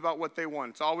 It's always about what they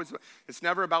want. It's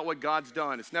never about what God's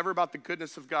done. It's never about the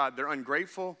goodness of God. They're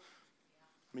ungrateful.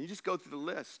 I mean, you just go through the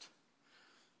list.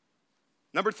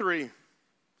 Number 3.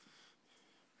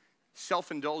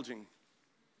 Self-indulging.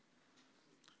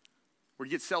 We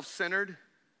get self-centered.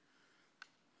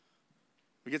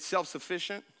 We get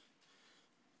self-sufficient.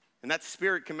 And that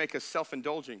spirit can make us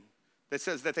self-indulging. That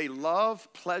says that they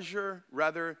love pleasure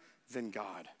rather than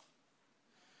God.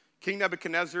 King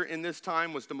Nebuchadnezzar in this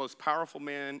time was the most powerful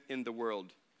man in the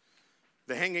world.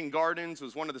 The Hanging Gardens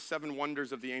was one of the 7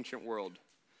 wonders of the ancient world.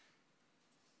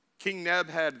 King Neb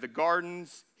had the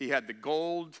gardens, he had the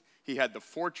gold, he had the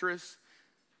fortress.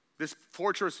 This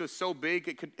fortress was so big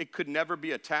it could never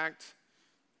be attacked.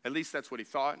 At least that's what he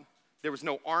thought. There was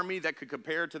no army that could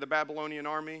compare to the Babylonian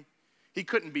army. He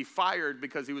couldn't be fired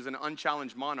because he was an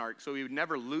unchallenged monarch, so he would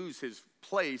never lose his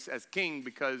place as king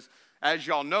because, as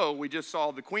y'all know, we just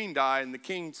saw the queen die and the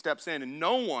king steps in and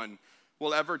no one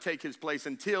will ever take his place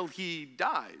until he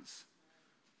dies.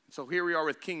 So here we are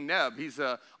with King Neb. He's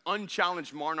an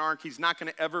unchallenged monarch. He's not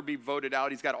going to ever be voted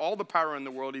out. He's got all the power in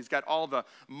the world. He's got all the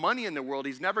money in the world.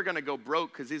 He's never going to go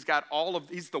broke because he's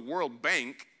the World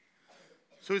Bank.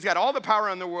 So he's got all the power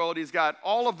in the world. He's got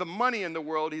all of the money in the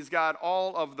world. He's got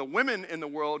all of the women in the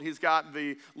world. He's got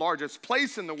the largest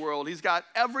place in the world. He's got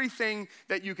everything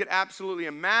that you could absolutely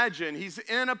imagine. He's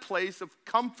in a place of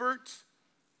comfort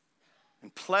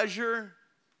and pleasure.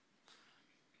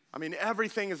 I mean,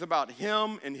 everything is about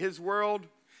him and his world.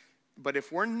 But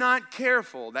if we're not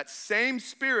careful, that same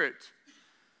spirit,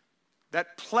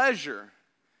 that pleasure,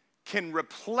 can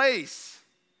replace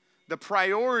the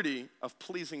priority of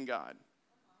pleasing God.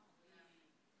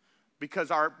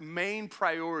 Because our main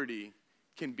priority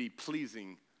can be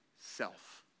pleasing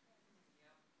self.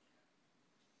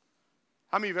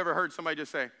 How many of you have ever heard somebody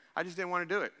just say, I just didn't want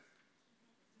to do it?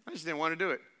 I just didn't want to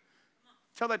do it.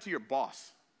 Tell that to your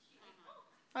boss.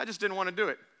 I just didn't want to do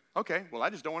it. Okay, well, I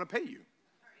just don't want to pay you.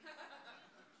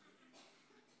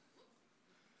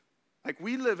 Like,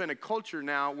 we live in a culture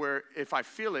now where if I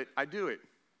feel it, I do it.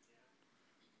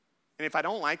 And if I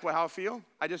don't like how I feel,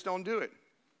 I just don't do it.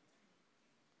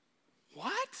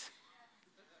 What?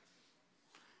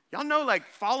 Y'all know, like,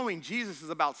 following Jesus is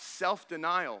about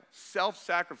self-denial,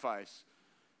 self-sacrifice.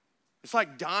 It's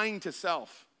like dying to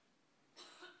self.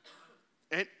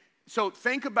 And so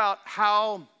think about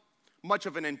how much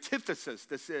of an antithesis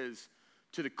this is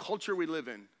to the culture we live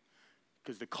in.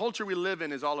 Because the culture we live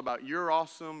in is all about you're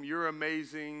awesome, you're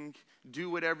amazing, do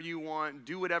whatever you want,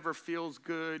 do whatever feels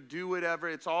good, do whatever.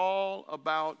 It's all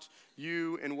about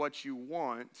you and what you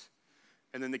want.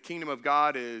 And then the kingdom of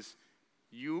God is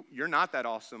you're not that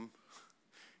awesome.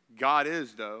 God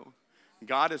is, though.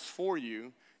 God is for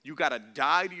you. You got to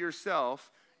die to yourself.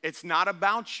 It's not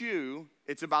about you.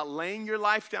 It's about laying your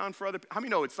life down for other people. How many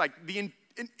know it's like the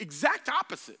exact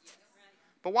opposite?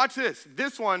 But watch this.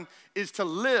 This one is to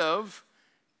live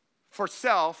for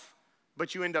self,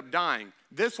 but you end up dying.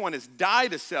 This one is die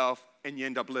to self, and you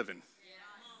end up living.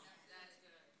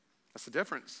 That's the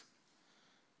difference.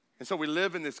 And so we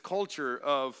live in this culture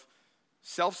of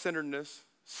self-centeredness,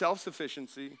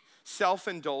 self-sufficiency,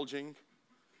 self-indulging.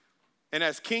 And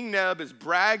as King Neb is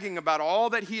bragging about all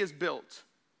that he has built,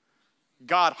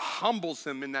 God humbles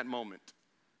him in that moment.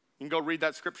 You can go read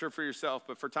that scripture for yourself,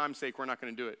 but for time's sake, we're not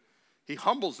going to do it. He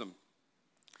humbles him.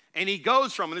 And he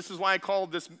goes from, and this is why I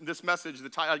called this message,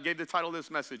 I gave the title of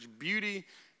this message, Beauty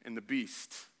and the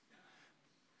Beast.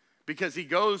 Because he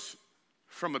goes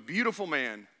from a beautiful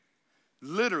man,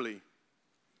 literally,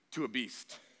 to a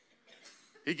beast.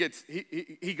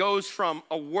 He goes from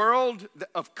a world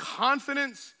of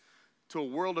confidence to a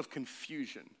world of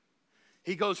confusion.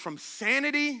 He goes from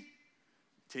sanity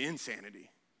to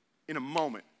insanity in a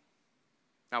moment.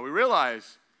 Now we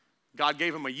realize God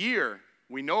gave him a year,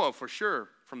 we know of for sure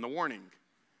from the warning.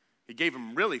 He gave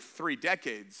him really 3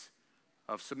 decades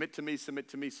of submit to me, submit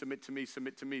to me, submit to me,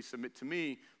 submit to me, submit to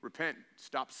me, repent,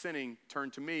 stop sinning,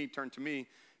 turn to me, turn to me,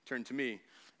 turn to me.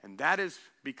 And that is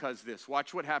because this.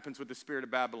 Watch what happens with the spirit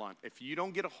of Babylon. If you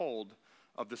don't get a hold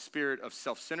of the spirit of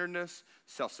self-centeredness,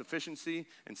 self-sufficiency,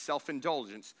 and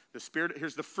self-indulgence,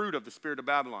 here's the fruit of the spirit of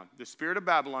Babylon. The spirit of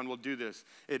Babylon will do this.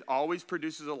 It always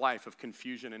produces a life of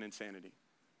confusion and insanity.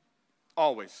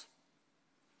 Always.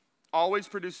 Always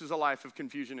produces a life of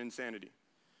confusion and insanity.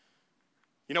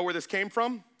 You know where this came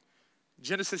from?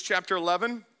 Genesis chapter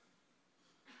 11.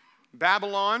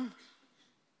 Babylon.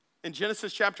 In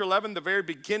Genesis chapter 11, the very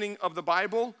beginning of the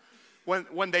Bible,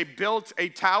 when they built a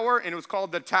tower, and it was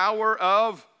called the Tower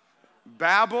of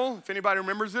Babel. If anybody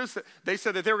remembers this, they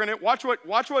said that they were going to, watch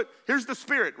what, here's the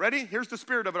spirit, ready? Here's the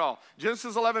spirit of it all.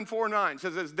 Genesis 11:4-9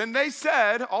 says this, then they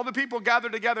said, all the people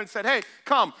gathered together and said, hey,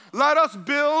 come, let us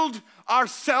build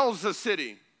ourselves a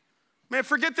city. Man,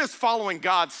 forget this following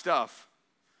God stuff.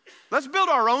 Let's build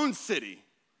our own city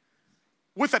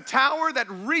with a tower that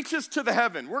reaches to the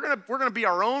heaven. We're gonna be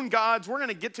our own gods. We're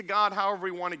gonna get to God however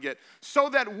we want to get, so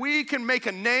that we can make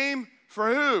a name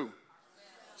for who?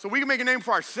 So we can make a name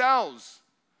for ourselves.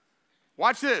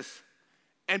 Watch this.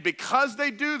 And because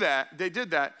they did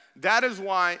that, that is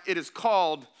why it is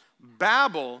called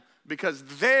Babel, because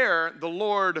there the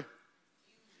Lord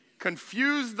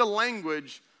confused the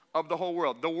language of the whole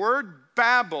world. The word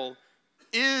Babel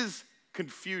is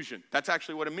confusion. That's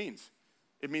actually what it means.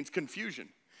 It means confusion.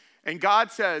 And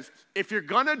God says, if you're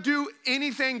gonna do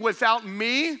anything without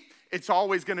me, it's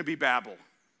always gonna be Babel.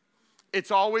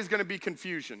 It's always gonna be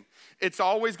confusion. It's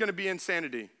always gonna be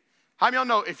insanity. How many of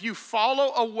y'all know if you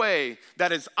follow a way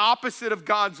that is opposite of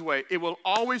God's way, it will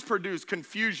always produce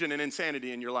confusion and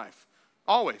insanity in your life?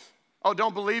 Always. Oh,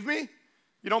 don't believe me?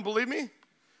 You don't believe me?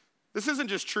 This isn't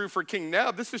just true for King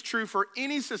Neb. This is true for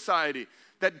any society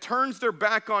that turns their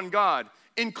back on God,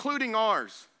 including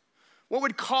ours. What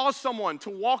would cause someone to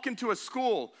walk into a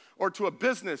school or to a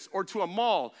business or to a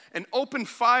mall and open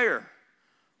fire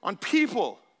on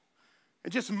people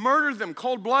and just murder them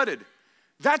cold-blooded?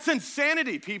 That's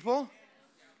insanity, people.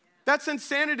 That's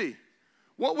insanity.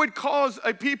 What would cause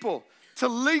a people to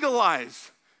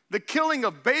legalize the killing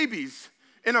of babies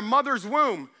in a mother's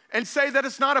womb and say that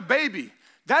it's not a baby?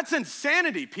 That's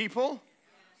insanity, people.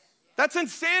 That's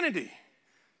insanity.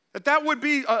 That would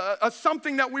be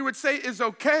something that we would say is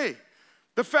okay.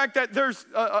 The fact that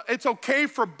it's okay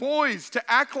for boys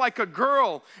to act like a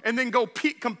girl and then go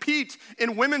compete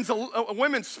in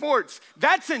women's sports.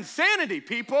 That's insanity,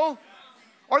 people.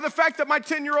 Or the fact that my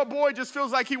 10-year-old boy just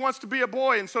feels like he wants to be a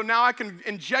boy, and so now I can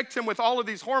inject him with all of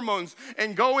these hormones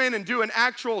and go in and do an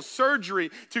actual surgery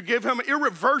to give him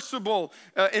irreversible,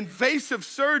 invasive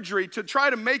surgery to try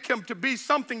to make him to be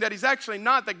something that he's actually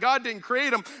not, that God didn't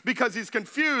create him because he's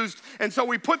confused, and so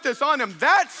we put this on him.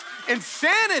 That's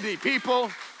insanity, people.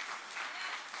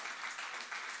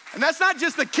 And that's not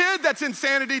just the kid that's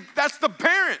insanity, that's the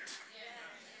parent.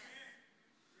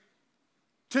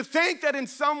 To think that in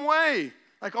some way,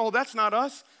 like, oh, that's not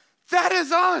us. That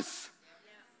is us.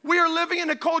 We are living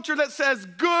in a culture that says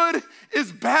good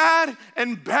is bad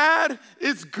and bad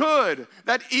is good.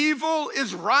 That evil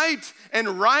is right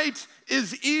and right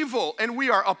is evil. And we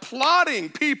are applauding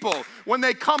people when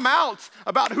they come out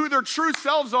about who their true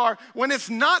selves are when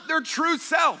it's not their true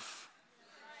self.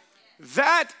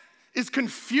 That is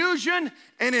confusion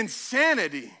and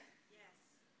insanity.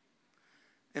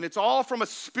 And it's all from a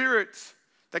spirit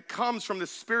that comes from the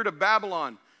spirit of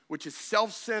Babylon, which is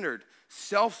self-centered,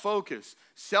 self-focused,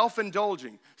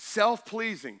 self-indulging,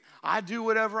 self-pleasing. I do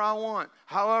whatever I want,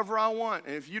 however I want.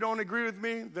 And if you don't agree with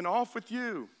me, then off with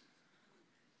you.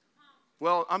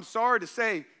 Well, I'm sorry to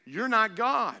say, you're not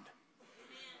God.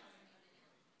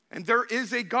 And there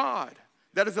is a God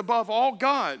that is above all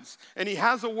gods, and he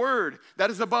has a word that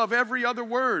is above every other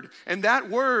word, and that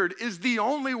word is the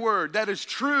only word that is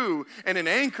true and an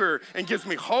anchor and gives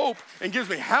me hope and gives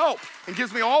me help and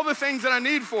gives me all the things that I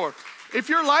need for. If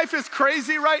your life is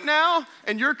crazy right now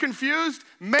and you're confused,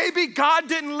 maybe God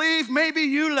didn't leave, maybe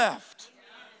you left.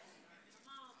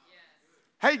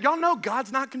 Hey, y'all know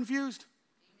God's not confused?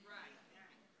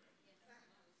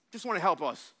 Just want to help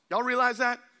us. Y'all realize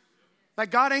that?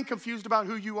 Like, God ain't confused about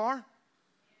who you are.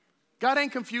 God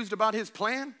ain't confused about his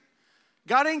plan.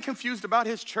 God ain't confused about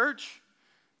his church.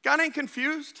 God ain't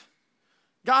confused.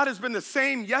 God has been the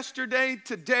same yesterday,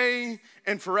 today,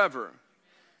 and forever.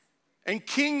 And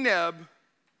King Neb,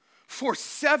 for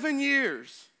 7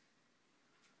 years,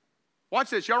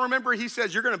 watch this. Y'all remember he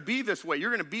says, you're going to be this way.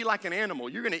 You're going to be like an animal.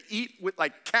 You're going to eat with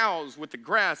like cows with the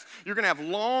grass. You're going to have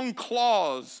long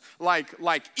claws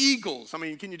like eagles. I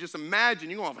mean, can you just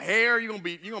imagine? You're going to have hair. You're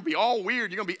going to be all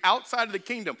weird. You're going to be outside of the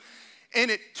kingdom. And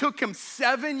it took him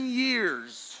 7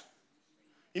 years.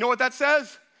 You know what that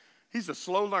says? He's a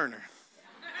slow learner.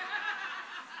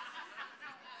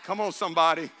 Come on,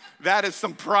 somebody. That is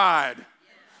some pride.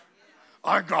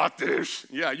 I got this.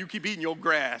 Yeah, you keep eating your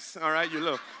grass, all right? Your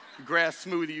little grass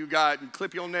smoothie you got and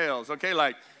clip your nails, okay?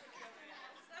 Like,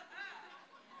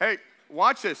 hey,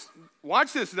 watch this.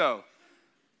 Watch this, though.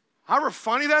 However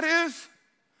funny that is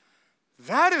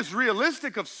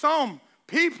realistic of some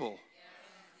people.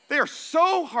 They are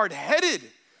so hard-headed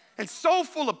and so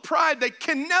full of pride, they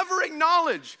can never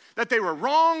acknowledge that they were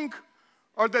wrong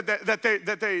or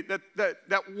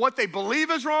that what they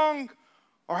believe is wrong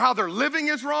or how they're living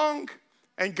is wrong.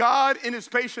 And God, in his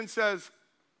patience, says,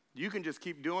 you can just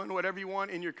keep doing whatever you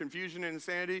want in your confusion and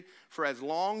insanity for as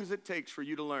long as it takes for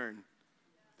you to learn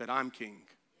that I'm king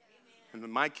and that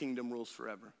my kingdom rules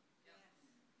forever.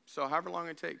 So however long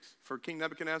it takes for King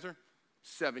Nebuchadnezzar,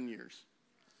 7 years.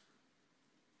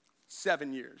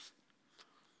 7 years.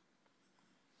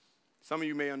 Some of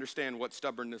you may understand what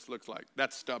stubbornness looks like.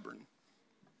 That's stubborn.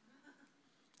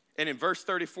 And in verse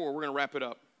 34, we're going to wrap it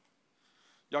up.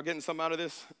 Y'all getting something out of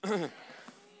this?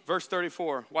 Verse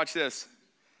 34, watch this.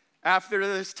 After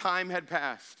this time had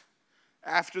passed,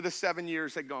 after the 7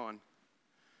 years had gone,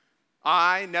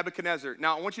 I, Nebuchadnezzar.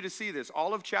 Now, I want you to see this.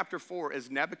 All of chapter 4 is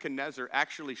Nebuchadnezzar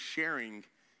actually sharing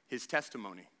his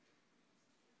testimony.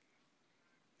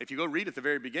 If you go read at the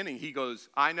very beginning, he goes,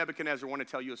 I, Nebuchadnezzar, want to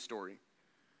tell you a story.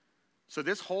 So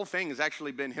this whole thing has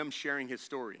actually been him sharing his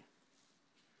story.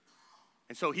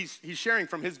 And so he's sharing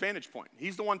from his vantage point.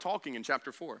 He's the one talking in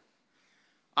chapter 4.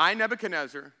 I,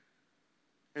 Nebuchadnezzar,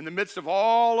 in the midst of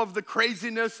all of the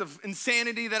craziness of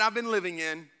insanity that I've been living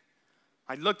in,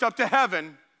 I looked up to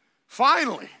heaven,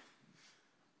 finally.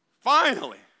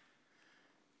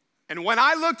 And when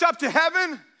I looked up to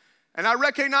heaven, and I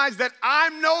recognized that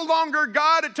I'm no longer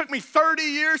God. It took me 30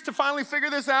 years to finally figure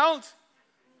this out.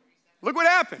 Look what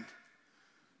happened.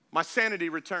 My sanity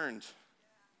returned.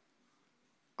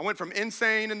 I went from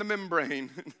insane in the membrane.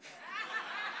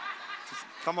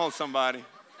 Come on, somebody.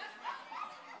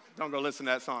 Don't go listen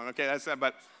to that song. Okay, that's that.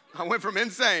 But I went from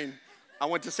insane. I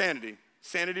went to sanity.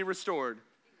 Sanity restored.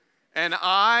 And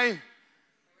I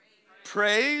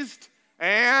praised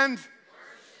and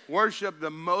worship the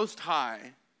Most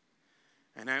High,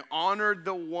 and I honored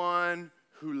the one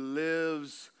who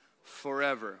lives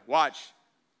forever. Watch.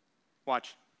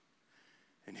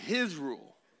 And his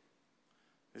rule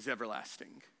is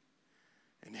everlasting,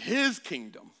 and his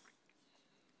kingdom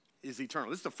is eternal.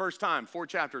 This is the first time, 4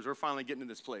 chapters, we're finally getting to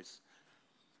this place.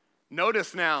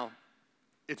 Notice now,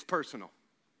 it's personal.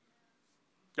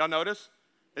 Y'all notice?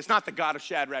 It's not the God of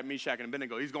Shadrach, Meshach, and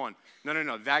Abednego. He's going,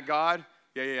 no, that God,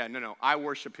 no, I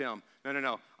worship him.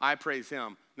 No, I praise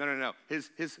him. No.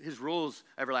 His rule's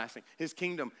everlasting. His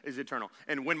kingdom is eternal.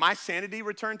 And when my sanity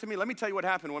returned to me, let me tell you what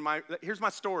happened. Here's my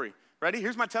story. Ready?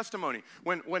 Here's my testimony.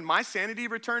 When my sanity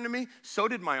returned to me, so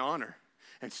did my honor,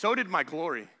 and so did my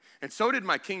glory, and so did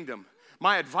my kingdom.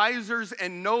 My advisors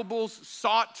and nobles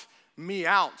sought me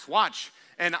out. Watch.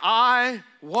 And I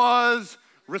was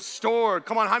restored.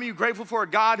 Come on, how many of you grateful for a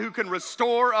God who can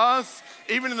restore us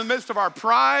even in the midst of our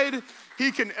pride?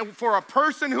 He can, for a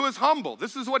person who is humble,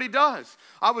 this is what he does.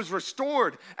 I was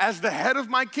restored as the head of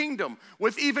my kingdom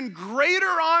with even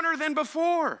greater honor than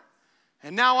before.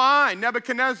 And now I,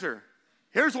 Nebuchadnezzar,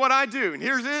 here's what I do, and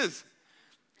here's his.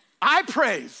 I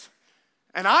praise,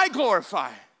 and I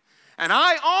glorify, and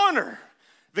I honor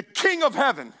the King of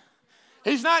heaven.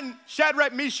 He's not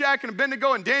Shadrach, Meshach, and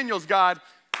Abednego and Daniel's God.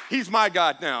 He's my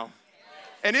God now.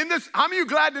 And in this, how many of you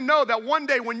glad to know that one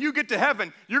day when you get to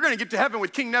heaven, you're going to get to heaven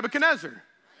with King Nebuchadnezzar?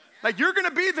 Like, you're going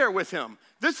to be there with him.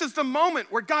 This is the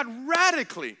moment where God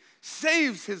radically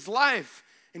saves his life,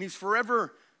 and he's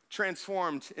forever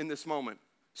transformed in this moment.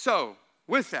 So,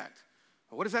 with that,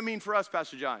 what does that mean for us,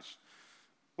 Pastor Josh?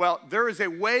 Well, there is a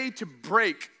way to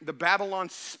break the Babylon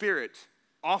spirit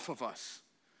off of us.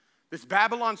 This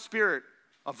Babylon spirit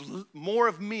of more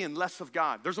of me and less of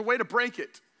God. There's a way to break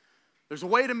it. There's a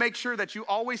way to make sure that you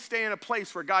always stay in a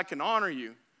place where God can honor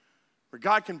you, where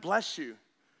God can bless you.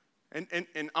 And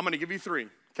I'm going to give you 3,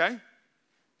 okay?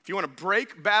 If you want to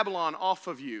break Babylon off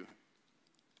of you,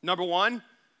 number 1,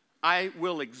 I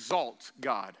will exalt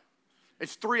God.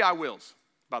 It's 3 I wills,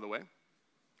 by the way.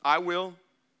 I will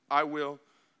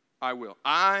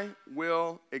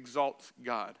exalt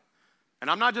God.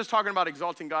 And I'm not just talking about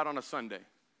exalting God on a Sunday.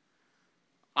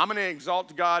 I'm going to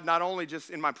exalt God not only just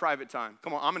in my private time.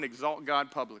 Come on, I'm going to exalt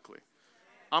God publicly.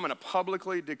 I'm going to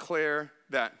publicly declare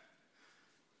that.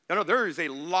 There is a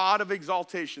lot of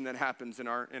exaltation that happens in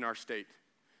our state.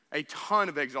 A ton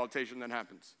of exaltation that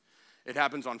happens. It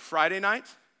happens on Friday night.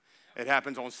 It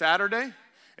happens on Saturday.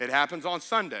 It happens on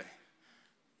Sunday.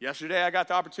 Yesterday, I got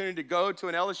the opportunity to go to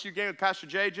an LSU game with Pastor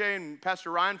JJ and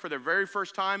Pastor Ryan for their very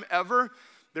first time ever.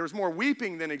 There was more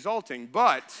weeping than exalting,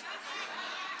 but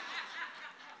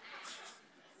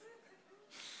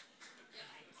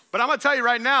I'm going to tell you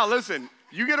right now, listen,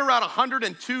 you get around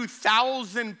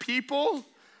 102,000 people.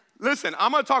 Listen,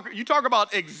 you talk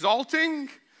about exalting.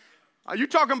 You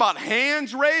talking about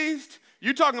hands raised.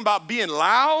 You talking about being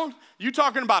loud. You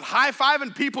talking about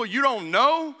high-fiving people you don't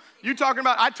know. You talking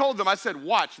about, I told them, I said,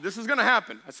 watch, this is going to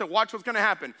happen. I said, watch what's going to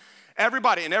happen.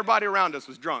 Everybody around us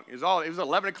was drunk. It was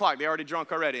 11 o'clock. They already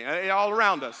drunk already. All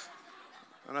around us.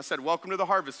 And I said, welcome to the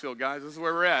harvest field, guys. This is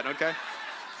where we're at, okay?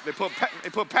 They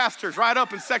put pastors right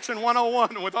up in section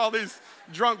 101 with all these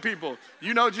drunk people.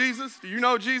 You know Jesus? Do you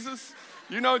know Jesus?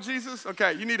 You know Jesus?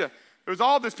 Okay, there was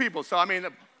all these people. So,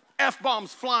 the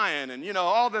F-bombs flying and,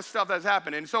 all this stuff that's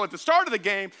happening. And so at the start of the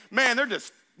game, man, they're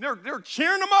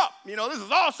cheering them up. This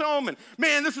is awesome. And,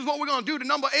 man, this is what we're going to do to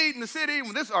number 8 in the city, in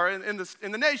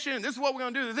the nation. And this is what we're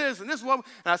going to do to this, and this is what.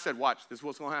 And I said, watch, this is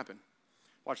what's going to happen.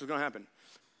 Watch what's going to happen.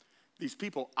 These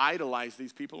people idolize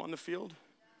these people on the field.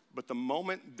 But the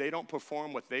moment they don't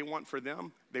perform what they want for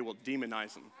them, they will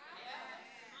demonize them.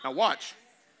 Now watch.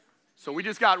 So we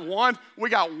got one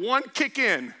kick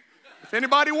in. If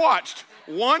anybody watched,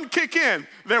 one kick in,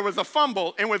 there was a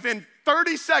fumble, and within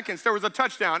 30 seconds, there was a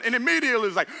touchdown. And immediately it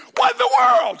was like, what in the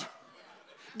world?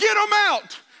 Get them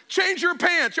out. Change your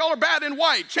pants. Y'all are bad in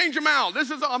white. Change them out.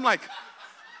 I'm like,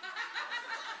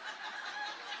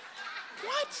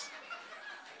 what?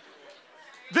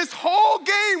 This whole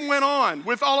game went on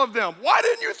with all of them. Why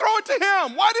didn't you throw it to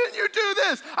him? Why didn't you do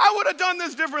this? I would have done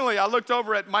this differently. I looked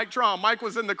over at Mike Traum. Mike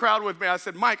was in the crowd with me. I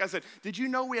said, Mike, did you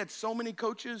know we had so many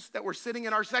coaches that were sitting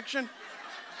in our section?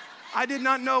 I did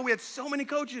not know we had so many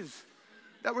coaches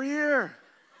that were here.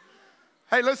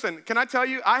 Hey, listen, can I tell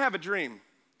you, I have a dream.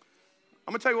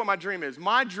 I'm going to tell you what my dream is.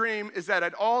 My dream is that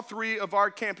at all 3 of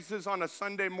our campuses on a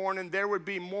Sunday morning, there would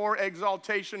be more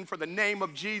exaltation for the name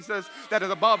of Jesus that is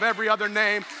above every other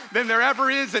name than there ever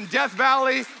is in Death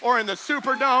Valley or in the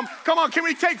Superdome. Come on, can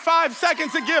we take 5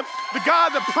 seconds and give the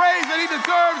God the praise that he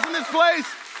deserves in this place?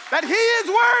 That he is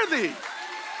worthy.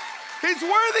 He's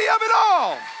worthy of it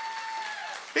all.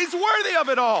 He's worthy of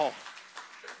it all.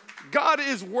 God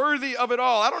is worthy of it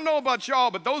all. I don't know about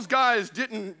y'all, but those guys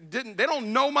they don't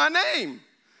know my name.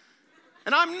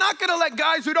 And I'm not going to let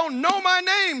guys who don't know my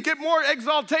name get more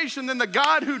exaltation than the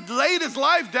God who laid his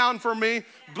life down for me,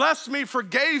 blessed me,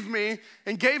 forgave me,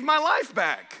 and gave my life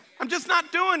back. I'm just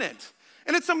not doing it.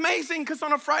 And it's amazing because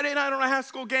on a Friday night on a high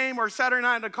school game or Saturday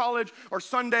night at college or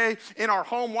Sunday in our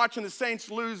home watching the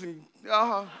Saints lose and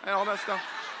all that stuff,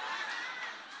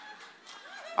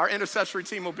 our intercessory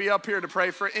team will be up here to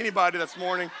pray for anybody this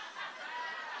morning.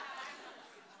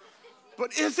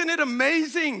 But isn't it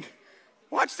amazing?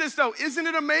 Watch this though. Isn't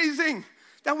it amazing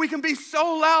that we can be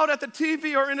so loud at the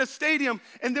TV or in a stadium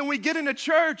and then we get into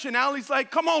church and Allie's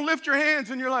like, come on, lift your hands.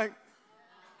 And you're like,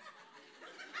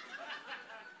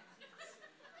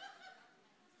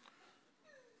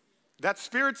 that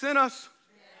Spirit's in us.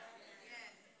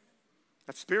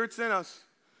 That Spirit's in us.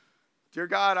 Dear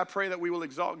God, I pray that we will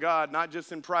exalt God, not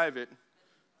just in private.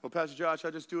 Well, Pastor Josh, I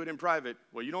just do it in private.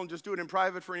 Well, you don't just do it in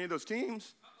private for any of those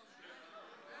teams.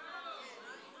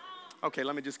 Okay,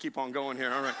 let me just keep on going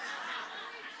here. All right.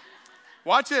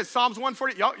 Watch this. Psalms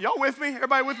 140. Y'all with me?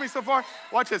 Everybody with me so far?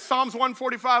 Watch this. Psalms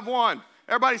 145:1.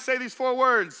 Everybody say these 4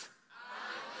 words.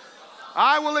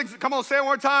 Come on, say it one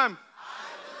more time.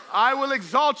 I will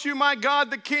exalt you, my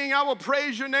God, the King. I will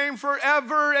praise your name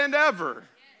forever and ever.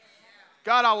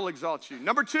 God, I will exalt you.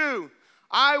 Number 2,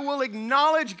 I will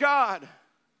acknowledge God.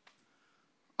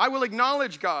 I will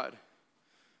acknowledge God.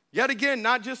 Yet again,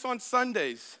 not just on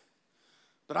Sundays,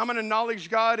 but I'm going to acknowledge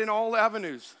God in all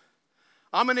avenues.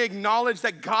 I'm going to acknowledge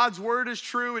that God's word is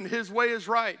true and his way is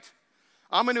right.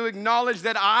 I'm going to acknowledge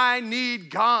that I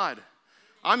need God.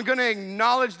 I'm going to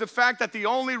acknowledge the fact that the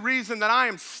only reason that I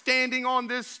am standing on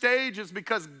this stage is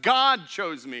because God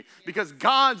chose me, because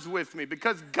God's with me,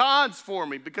 because God's for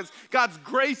me, because God's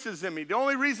grace is in me. The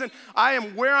only reason I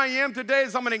am where I am today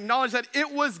is I'm going to acknowledge that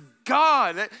it was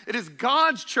God, that it is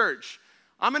God's church.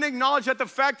 I'm going to acknowledge that the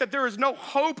fact that there is no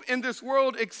hope in this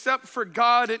world except for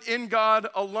God and in God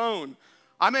alone.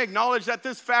 I'm going to acknowledge that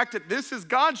this fact that this is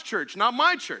God's church, not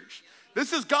my church.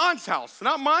 This is God's house,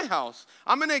 not my house.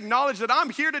 I'm going to acknowledge that I'm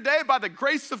here today by the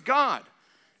grace of God.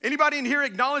 Anybody in here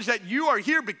acknowledge that you are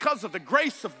here because of the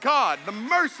grace of God, the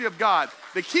mercy of God,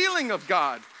 the healing of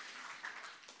God?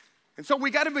 And so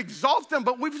we got to exalt them,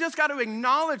 but we've just got to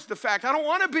acknowledge the fact. I don't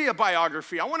want to be a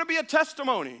biography. I want to be a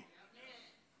testimony.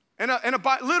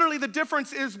 Literally the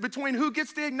difference is between who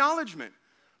gets the acknowledgement,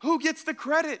 who gets the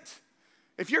credit.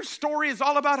 If your story is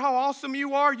all about how awesome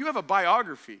you are, you have a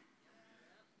biography.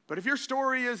 But if your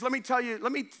story is, let me tell you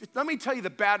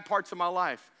the bad parts of my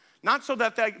life, not so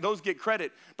that those get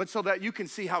credit, but so that you can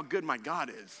see how good my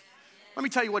God is. Let me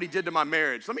tell you what he did to my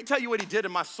marriage. Let me tell you what he did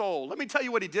in my soul. Let me tell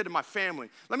you what he did in my family.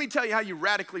 Let me tell you how you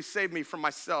radically saved me from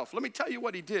myself. Let me tell you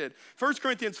what he did. 1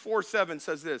 Corinthians 4:7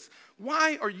 says this.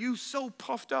 Why are you so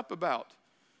puffed up about?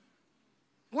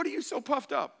 What are you so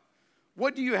puffed up?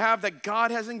 What do you have that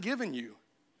God hasn't given you?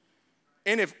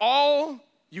 And if all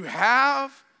you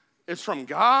have is from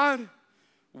God,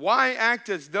 why act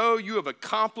as though you have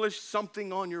accomplished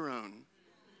something on your own?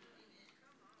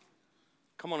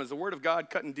 Come on, is the word of God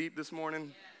cutting deep this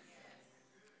morning?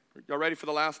 Y'all ready for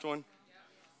the last one?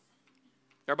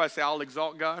 Everybody say, I'll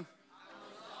exalt God.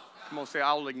 Come on, say,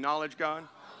 I will acknowledge God.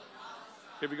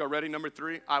 Here we go, ready? Number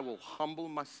 3, I will humble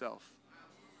myself.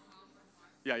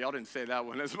 Yeah, y'all didn't say that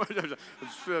one as much.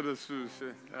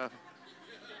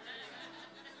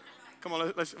 Come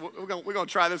on, we're going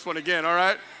to try this one again, all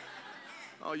right?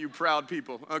 Oh, you proud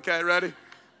people. Okay, ready?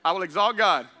 I will exalt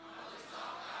God.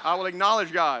 I will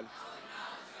acknowledge God.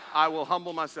 I will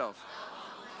humble myself.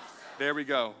 There we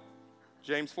go.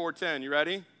 James 4:10, you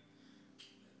ready?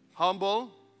 Humble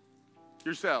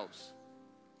yourselves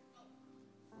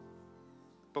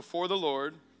before the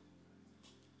Lord,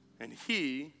 and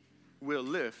he will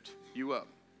lift you up.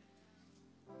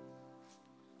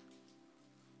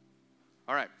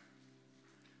 All right.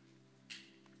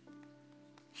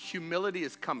 Humility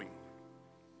is coming.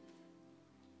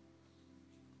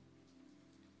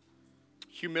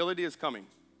 Humility is coming.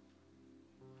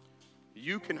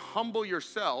 You can humble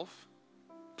yourself,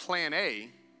 plan A,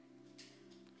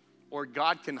 or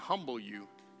God can humble you,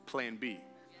 plan B.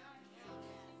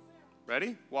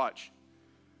 Ready? Watch.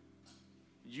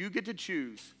 You get to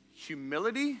choose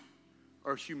humility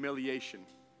or humiliation.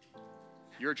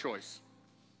 Your choice.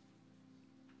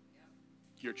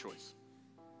 Your choice.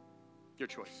 Your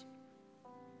choice.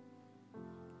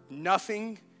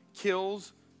 Nothing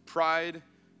kills pride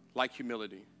like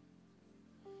humility.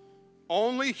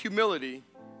 Only humility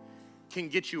can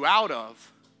get you out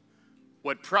of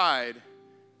what pride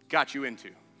got you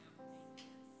into.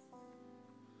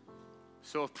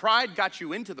 So if pride got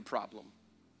you into the problem,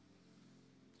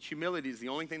 humility is the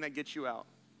only thing that gets you out.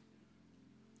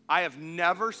 I have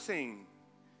never seen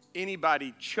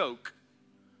anybody choke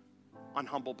on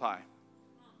humble pie.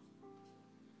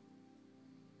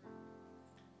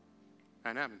 I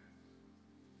haven't.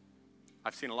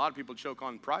 I've seen a lot of people choke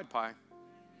on pride pie.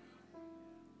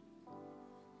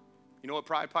 You know what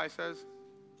pride pie says?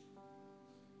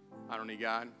 I don't need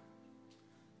God.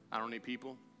 I don't need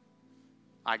people.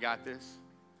 I got this.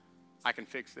 I can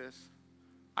fix this.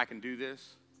 I can do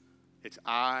this. It's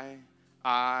I.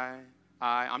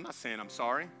 I'm not saying I'm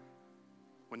sorry.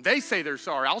 When they say they're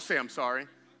sorry, I'll say I'm sorry.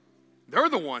 They're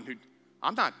the one who,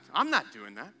 I'm not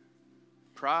doing that.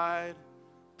 Pride,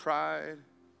 pride,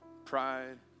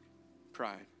 pride,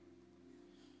 pride.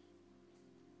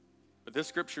 But this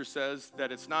scripture says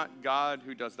that it's not God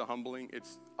who does the humbling,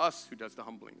 it's us who does the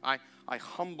humbling. I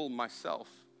humble myself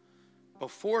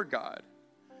before God.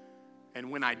 And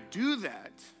when I do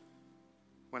that,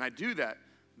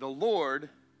 the Lord,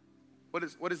 what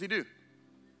does he do?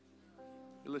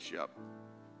 He lifts you up.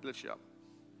 He lifts you up.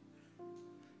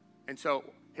 And so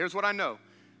here's what I know.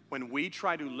 When we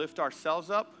try to lift ourselves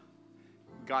up,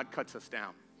 God cuts us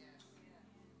down.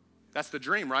 That's the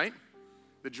dream, right?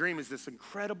 The dream is this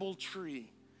incredible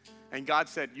tree. And God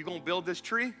said, you gonna build this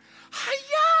tree?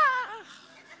 Hi-ya!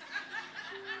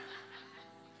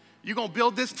 You gonna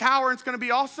build this tower and it's gonna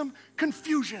be awesome?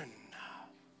 Confusion.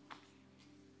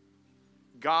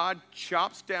 God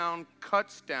chops down,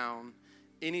 cuts down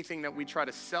anything that we try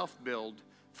to self-build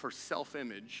for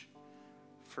self-image,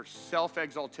 for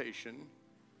self-exaltation,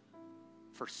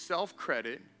 for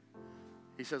self-credit.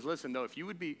 He says, listen, though, if you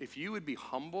would be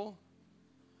humble,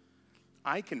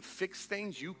 I can fix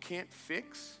things you can't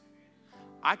fix.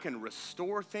 I can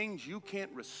restore things you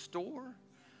can't restore.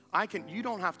 You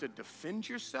don't have to defend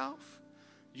yourself.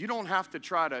 You don't have to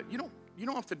try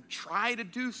to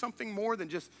do something more than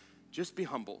just be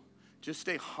humble. Just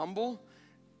stay humble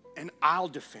and I'll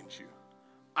defend you.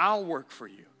 I'll work for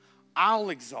you. I'll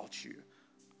exalt you.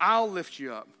 I'll lift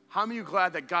you up. How many of you are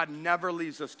glad that God never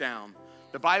leaves us down?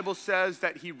 The Bible says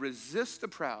that he resists the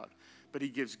proud, but he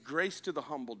gives grace to the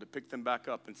humble to pick them back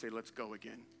up and say, let's go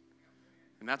again.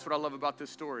 And that's what I love about this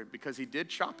story, because he did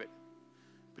chop it,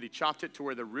 but he chopped it to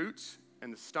where the roots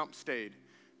and the stump stayed,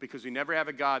 because we never have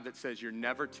a God that says, you're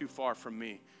never too far from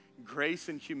me. Grace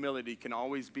and humility can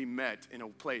always be met in a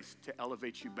place to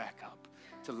elevate you back up,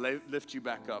 to lift you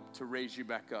back up, to raise you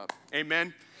back up.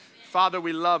 Amen. Father,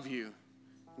 we love you.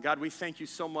 God, we thank you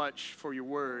so much for your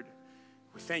word.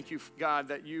 We thank you, God,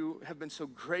 that you have been so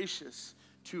gracious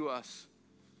to us.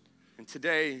 And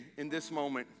today, in this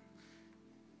moment,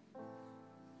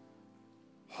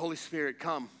 Holy Spirit,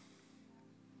 come.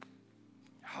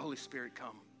 Holy Spirit,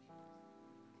 come.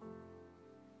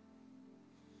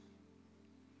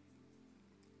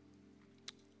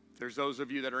 There's those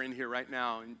of you that are in here right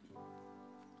now, and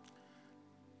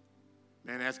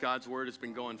man, as God's word has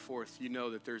been going forth, you know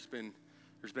that there's been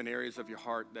areas of your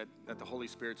heart that the Holy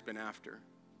Spirit's been after.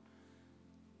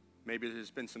 Maybe there's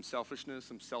been some selfishness,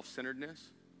 some self-centeredness.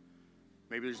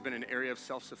 Maybe there's been an area of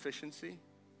self-sufficiency,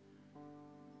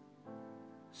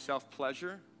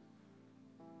 self-pleasure.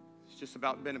 It's just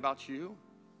been about you.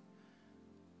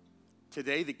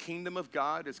 Today, the kingdom of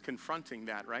God is confronting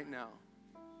that right now.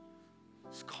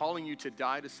 It's calling you to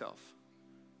die to self,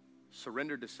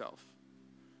 surrender to self,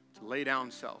 to lay down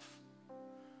self.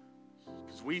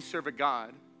 Because we serve a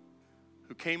God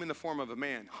who came in the form of a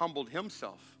man, humbled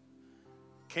himself,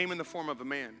 came in the form of a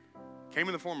man, came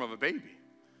in the form of a baby,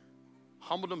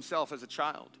 humbled himself as a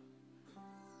child,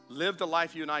 lived a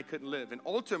life you and I couldn't live, and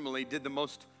ultimately did the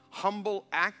most humble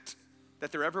act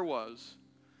that there ever was,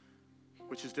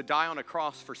 which is to die on a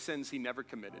cross for sins he never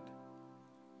committed.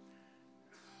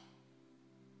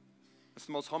 That's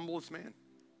the most humblest man.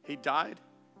 He died,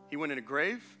 he went in a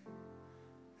grave,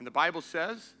 and the Bible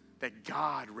says that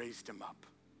God raised him up.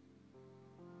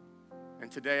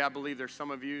 And today I believe there's some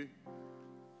of you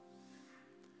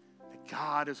that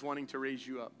God is wanting to raise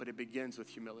you up, but it begins with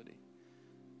humility.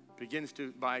 It begins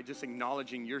by just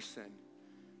acknowledging your sin.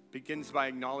 It begins by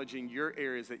acknowledging your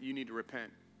areas that you need to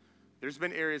repent. There's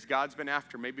been areas God's been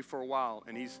after maybe for a while,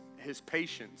 and his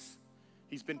patience,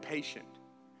 he's been patient.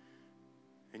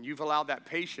 And you've allowed that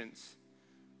patience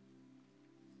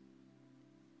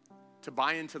to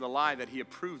buy into the lie that he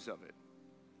approves of it.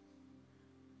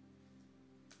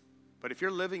 But if you're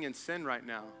living in sin right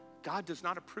now, God does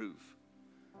not approve.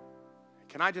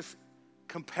 Can I just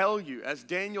compel you, as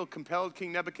Daniel compelled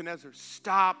King Nebuchadnezzar,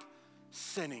 stop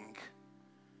sinning.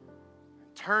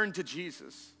 Turn to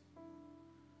Jesus.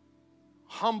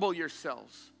 Humble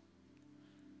yourselves.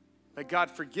 Let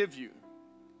God forgive you.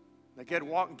 Let God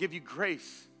walk and give you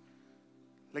grace.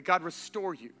 Let God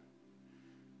restore you.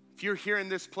 If you're here in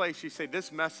this place, you say,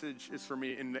 this message is for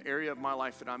me in the area of my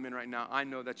life that I'm in right now. I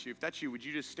know that's you. If that's you, would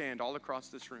you just stand all across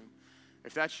this room?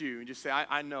 If that's you, and just say,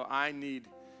 I know I need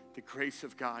the grace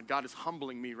of God. God is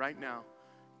humbling me right now.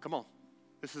 Come on.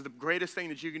 This is the greatest thing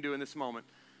that you can do in this moment.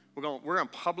 We're going to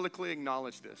publicly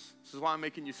acknowledge this. This is why I'm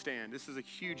making you stand. This is a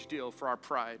huge deal for our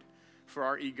pride, for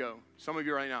our ego. Some of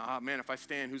you right now, oh man, if I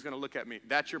stand, who's going to look at me?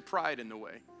 That's your pride in the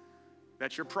way.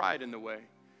 That's your pride in the way.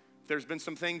 If there's been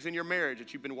some things in your marriage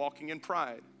that you've been walking in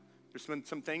pride. There's been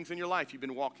some things in your life you've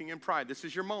been walking in pride. This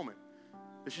is your moment.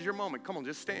 This is your moment. Come on,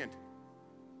 just stand.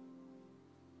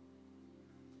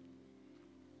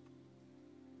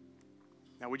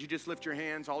 Now, would you just lift your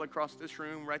hands all across this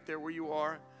room, right there where you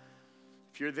are?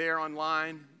 If you're there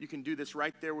online, you can do this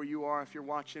right there where you are if you're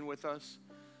watching with us.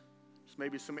 There's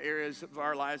maybe some areas of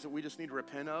our lives that we just need to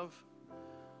repent of.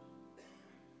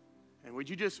 And would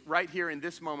you just, right here in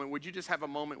this moment, would you just have a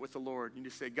moment with the Lord? And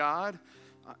just say, God,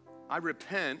 I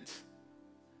repent.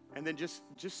 And then just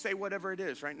say whatever it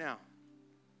is right now.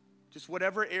 Just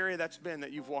whatever area that's been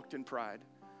that you've walked in pride.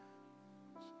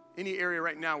 Any area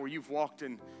right now where you've walked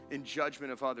in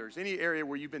judgment of others. Any area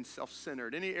where you've been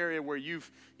self-centered. Any area where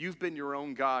you've been your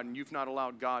own God and you've not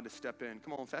allowed God to step in.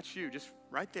 Come on, if that's you, just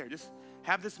right there. Just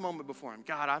have this moment before Him.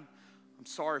 God, I'm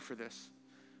sorry for this.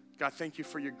 God, thank you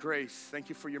for your grace. Thank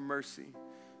you for your mercy.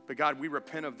 But God, we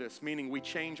repent of this, meaning we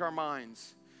change our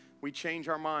minds. We change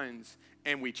our minds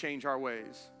and we change our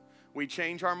ways. We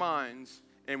change our minds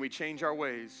and we change our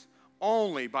ways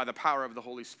only by the power of the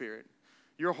Holy Spirit.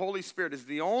 Your Holy Spirit is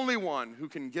the only one who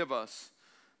can give us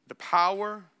the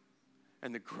power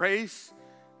and the grace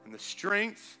and the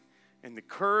strength and the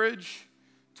courage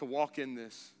to walk in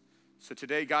this. So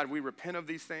today, God, we repent of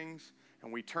these things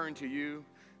and we turn to you.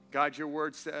 God, your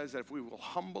word says that if we will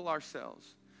humble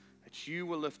ourselves, that you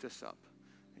will lift us up,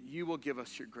 that you will give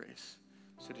us your grace.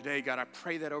 So today, God, I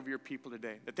pray that over your people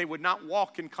today, that they would not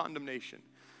walk in condemnation.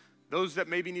 Those that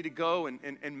maybe need to go and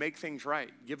make things right,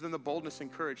 give them the boldness and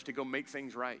courage to go make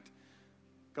things right.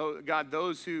 God,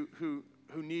 those who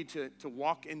need to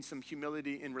walk in some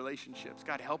humility in relationships,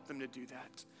 God, help them to do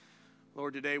that.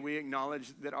 Lord, today we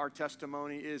acknowledge that our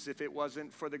testimony is, if it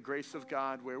wasn't for the grace of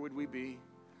God, where would we be?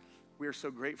 We are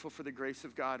so grateful for the grace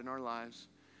of God in our lives,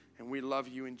 and we love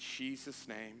you in Jesus'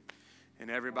 name. And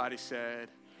everybody said,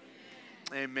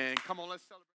 amen. Come on, let's celebrate.